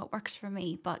learn what works for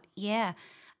me. But yeah,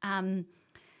 I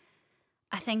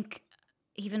think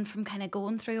even from kind of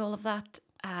going through all of that,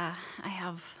 I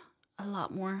have a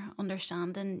lot more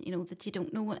understanding, you know, that you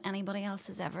don't know what anybody else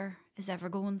is ever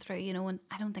going through, you know. And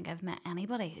I don't think I've met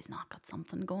anybody who's not got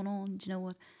something going on, you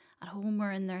know, at home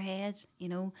or in their head, you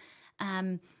know. I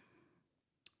can't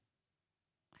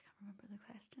remember the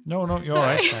question. No, you're all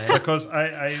right. Because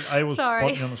I was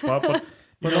putting you on the spot,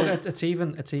 but look, it's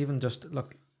even just,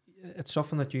 look, it's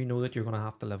something that you know that you're going to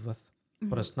have to live with,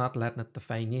 but it's not letting it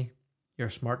define you. You're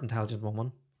a smart, intelligent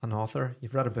woman, an author.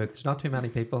 You've read a book. There's not too many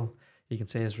people you can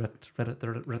say has read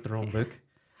their own book.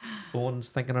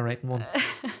 Owen's thinking of writing one.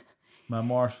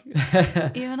 Memoirs. You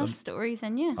have enough stories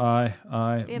in you. Aye.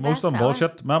 Most of them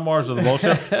bullshit. Memoirs are the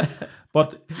bullshit.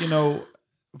 But, you know,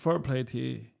 fair play to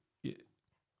you.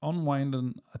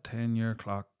 Unwinding a 10-year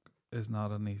clock is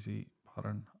not an easy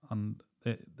pattern. And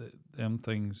them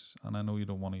things, and I know you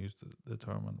don't want to use the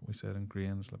term, and we said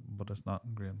ingrained, but it's not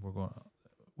ingrained.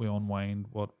 We unwind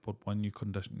but when you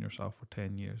condition yourself for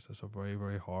 10 years, it's a very,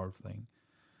 very hard thing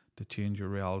to change your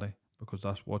reality, because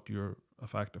that's what you're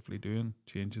effectively doing,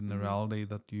 changing the reality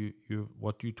that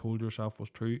what you told yourself was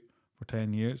true for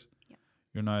 10 years. Yep.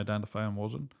 You're now identifying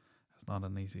wasn't. It's not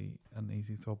an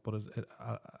easy thought, but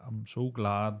I'm so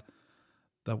glad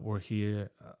that we're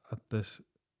here at this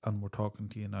and we're talking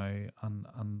to you now,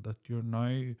 and that you're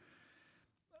now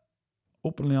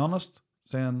openly honest,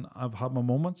 saying I've had my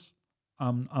moments.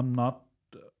 I'm not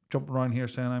jumping around here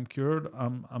saying I'm cured.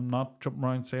 I'm not jumping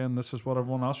around saying this is what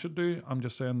everyone else should do. I'm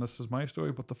just saying this is my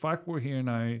story. But the fact we're here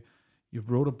now,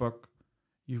 you've wrote a book,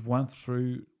 you've went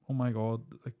through, oh my God,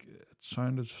 like it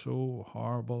sounded so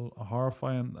horrible,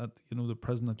 horrifying, that the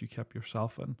prison that you kept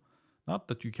yourself in. Not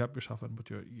that you kept yourself in, but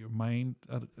your mind.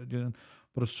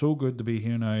 But it's so good to be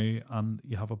here now, and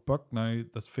you have a book now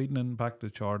that's feeding in back to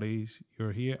charities.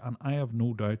 You're here, and I have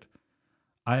no doubt,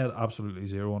 I had absolutely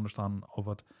zero understanding of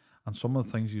it. And some of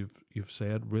the things you've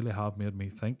said really have made me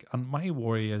think. And my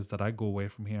worry is that I go away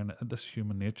from here, and this is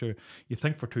human nature. You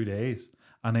think for 2 days,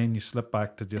 and then you slip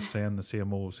back to just saying the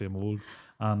same old.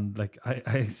 And like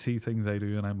I see things I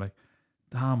do, and I'm like,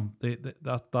 damn,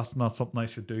 that's not something I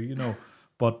should do,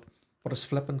 But it's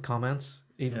flipping comments.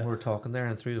 Even when we were talking there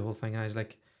and through the whole thing, I was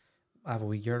like, I have a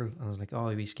wee girl, and I was like, oh,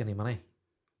 a wee skinny money.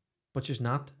 But she's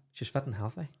not. She's fit and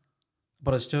healthy.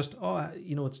 But it's just,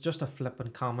 it's just a flipping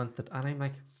comment and I'm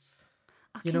like,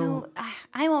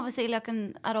 I'm obviously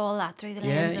looking at all that through the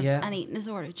lens of an eating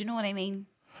disorder. Do you know what I mean?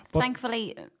 But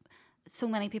thankfully, so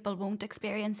many people won't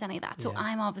experience any of that. So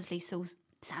I'm obviously so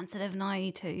sensitive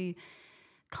now to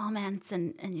comments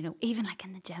and even like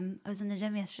in the gym. I was in the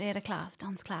gym yesterday at a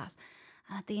dance class,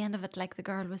 and at the end of it, like the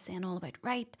girl was saying all about,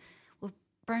 right, we've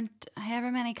burnt however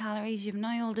many calories, you've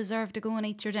now all deserved to go and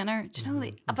eat your dinner. Do you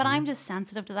know? But I'm just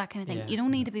sensitive to that kind of thing. You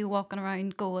don't need to be walking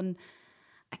around going,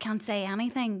 I can't say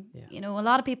anything. A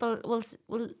lot of people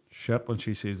will shit when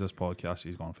she sees this podcast,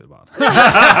 she's gonna feel bad.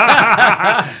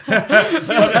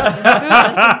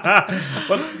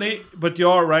 but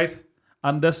you're right,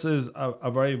 and this is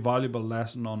a very valuable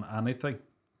lesson on anything.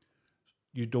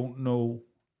 You don't know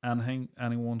anything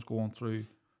anyone's going through.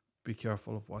 Be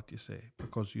careful of what you say,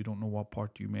 because you don't know what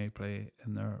part you may play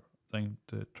in their thing,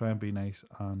 to try and be nice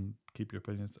and keep your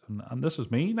opinions. And this is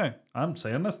me now. I'm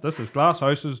saying this. This is glass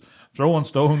houses, throwing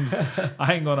stones.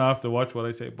 I ain't gonna have to watch what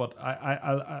I say. But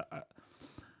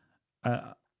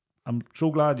I'm so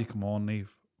glad you come on, Niamh,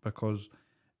 because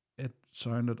it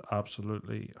sounded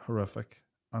absolutely horrific,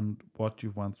 and what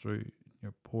you've went through,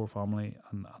 your poor family,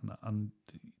 and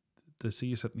to see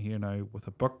you sitting here now with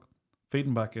a book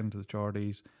feeding back into the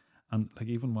charities. And like,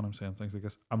 even when I'm saying things like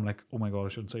this, I'm like, oh my God, I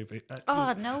shouldn't say it.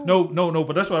 No,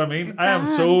 but that's what I mean. I am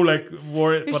so like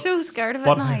worried. You're so scared of it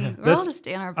now. We're all just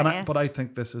doing our best. But I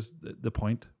think this is the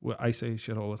point. Where I say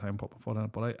shit all the time, put my foot in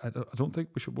it, but I don't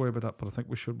think we should worry about that. But I think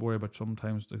we should worry about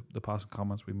sometimes the passing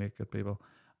comments we make at people,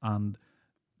 and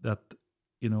that,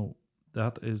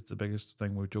 that is the biggest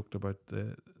thing. We joked about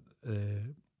the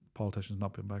politicians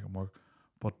not being back in work,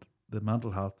 but the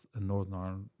mental health in Northern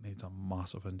Ireland needs a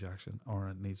massive injection, or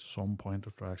it needs some point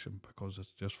of direction, because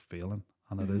it's just failing.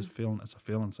 And it is failing. It's a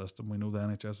failing system. We know the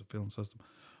NHS is a failing system.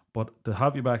 But to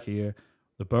have you back here,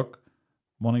 the book,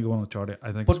 money going to charity,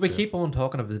 I think. But we keep on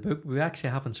talking about the book. We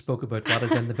actually haven't spoke about what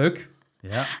is in the book.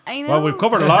 Yeah. I know. Well, we've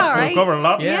covered a lot. Right. We've covered a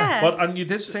lot. Yeah. But and you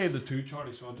did say the two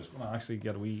charities, so I'm just going to actually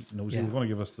get a wee nosy. You're going to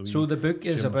give us the wee. So the book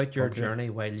is about your journey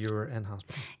while you were in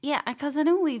hospital. Yeah, because I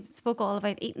know we spoke all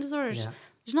about eating disorders. Yeah.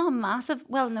 There's not a massive...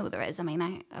 Well, no, there is. I mean,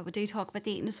 I would do talk about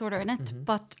the eating disorder in it,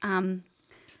 but...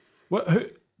 Well,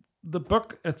 the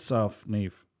book itself,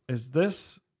 Niamh, is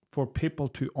this for people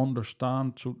to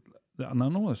understand? So, and I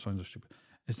know this sounds stupid.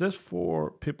 Is this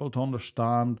for people to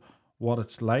understand what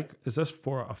it's like? Is this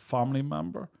for a family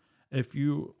member? If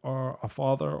you are a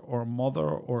father or a mother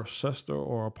or a sister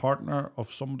or a partner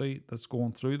of somebody that's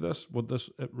going through this, would this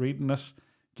reading this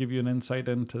give you an insight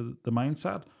into the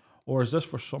mindset? Or is this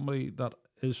for somebody that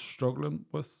is struggling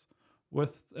with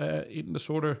eating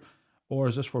disorder? Or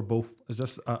is this for both? Is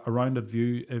this a rounded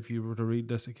view? If you were to read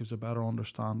this, it gives a better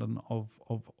understanding of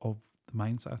the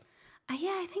mindset. Yeah,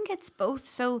 I think it's both.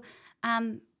 So,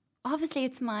 obviously,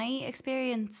 it's my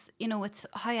experience. It's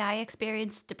how I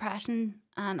experienced depression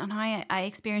and how I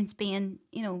experienced being,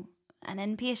 an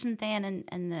inpatient then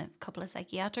in the couple of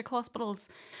psychiatric hospitals.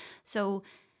 So,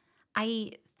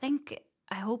 I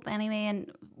hope anyway, and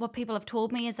what people have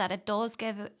told me is that it does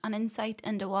give an insight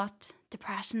into what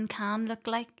depression can look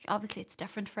like. Obviously, it's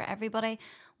different for everybody,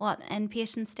 what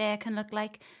inpatient stay can look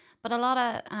like. But a lot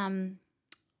of,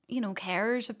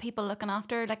 carers of people looking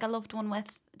after like a loved one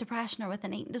with depression or with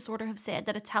an eating disorder have said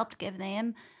that it's helped give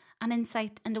them an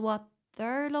insight into what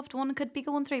their loved one could be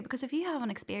going through, because if you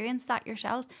haven't experienced that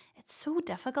yourself, it's so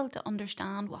difficult to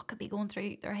understand what could be going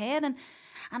through their head. And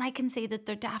I can see that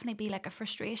there definitely be like a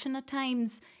frustration at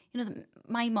times. You know,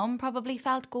 my mum probably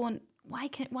felt going, why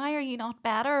are you not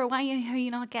better? Why are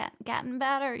you not getting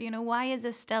better? You know, why is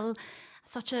this still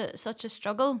such a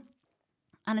struggle?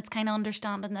 And it's kind of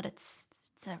understanding that it's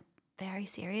a very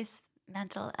serious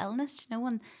mental illness, you know,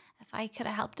 and if I could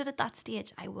have helped it at that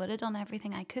stage, I would have done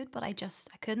everything I could, but I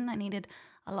couldn't. I needed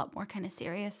a lot more kind of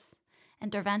serious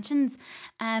interventions.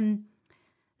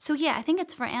 So yeah, I think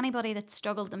it's for anybody that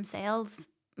struggled themselves,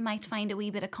 might find a wee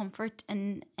bit of comfort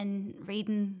in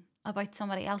reading about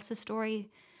somebody else's story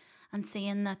and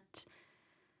seeing that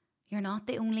you're not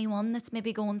the only one that's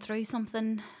maybe going through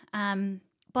something.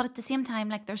 But at the same time,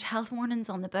 like, there's health warnings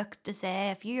on the book to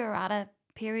say if you're at a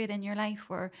period in your life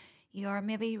where you are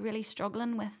maybe really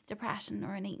struggling with depression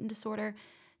or an eating disorder,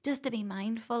 just to be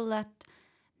mindful that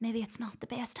maybe it's not the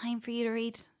best time for you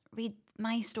to read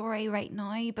my story right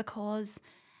now, because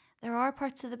there are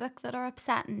parts of the book that are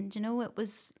upsetting. You know, it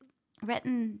was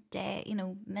written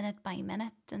minute by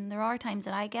minute, and there are times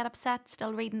that I get upset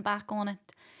still reading back on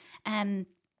it. I'm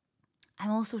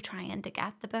also trying to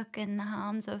get the book in the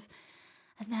hands of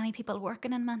as many people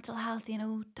working in mental health, you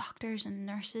know, doctors and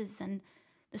nurses and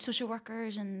the social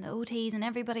workers and the OTs and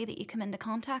everybody that you come into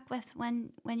contact with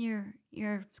when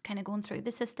you're kind of going through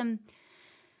the system,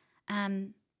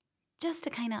 just to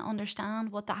kind of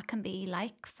understand what that can be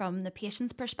like from the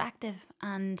patient's perspective,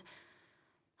 and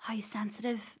how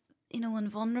sensitive, you know, and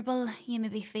vulnerable you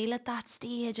maybe feel at that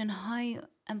stage, and how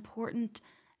important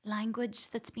language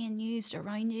that's being used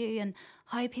around you and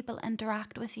how people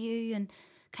interact with you, and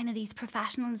kind of these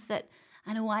professionals that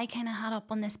I know I kind of had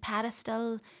up on this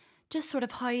pedestal, just sort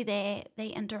of how they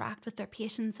interact with their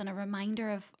patients, and a reminder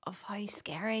of how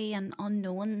scary and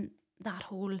unknown that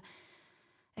whole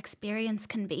experience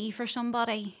can be for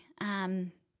somebody.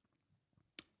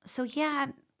 So yeah,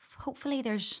 hopefully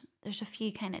there's a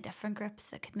few kind of different groups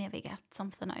that could maybe get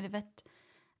something out of it.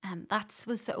 That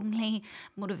was the only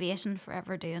motivation for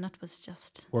ever doing it, was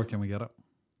just... Where can we get it?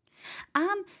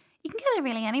 You can get it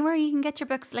really anywhere. You can get your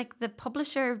books, like the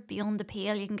publisher Beyond the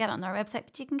Pale, you can get it on their website,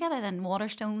 but you can get it in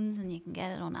Waterstones, and you can get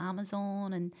it on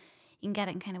Amazon, and you can get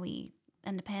it in kind of wee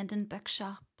independent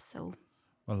bookshops. So,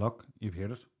 well, look, you've heard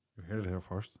it. You've heard it here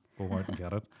first. Go out and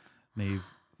get it. Niamh,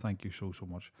 thank you so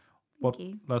much. But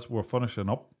you. we're finishing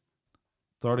up.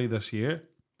 30 this year.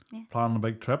 Yeah. Planning a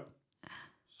big trip.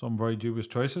 Some very dubious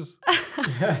choices.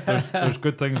 there's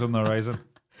good things on the horizon.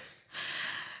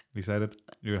 We said it.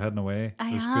 You're heading away.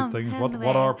 There's good things.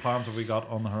 What other plans have we got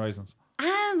on the horizons?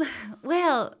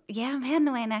 Well, yeah, I'm heading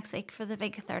away next week for the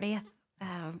big 30th.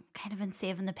 Kind of been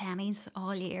saving the pennies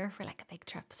all year for like a big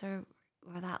trip, so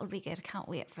that'll be good. I can't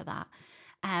wait for that.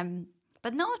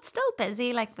 But no, it's still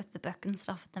busy, like with the book and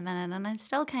stuff at the minute, and I'm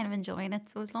still kind of enjoying it.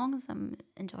 So as long as I'm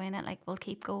enjoying it, like, we'll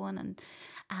keep going,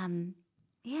 and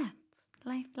yeah.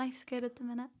 Life's good at the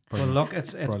minute. Brilliant. Well, look,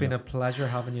 it's been a pleasure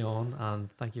having you on,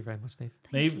 and thank you very much, Niamh.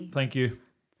 Niamh, thank you.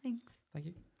 Thanks. Thank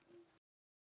you.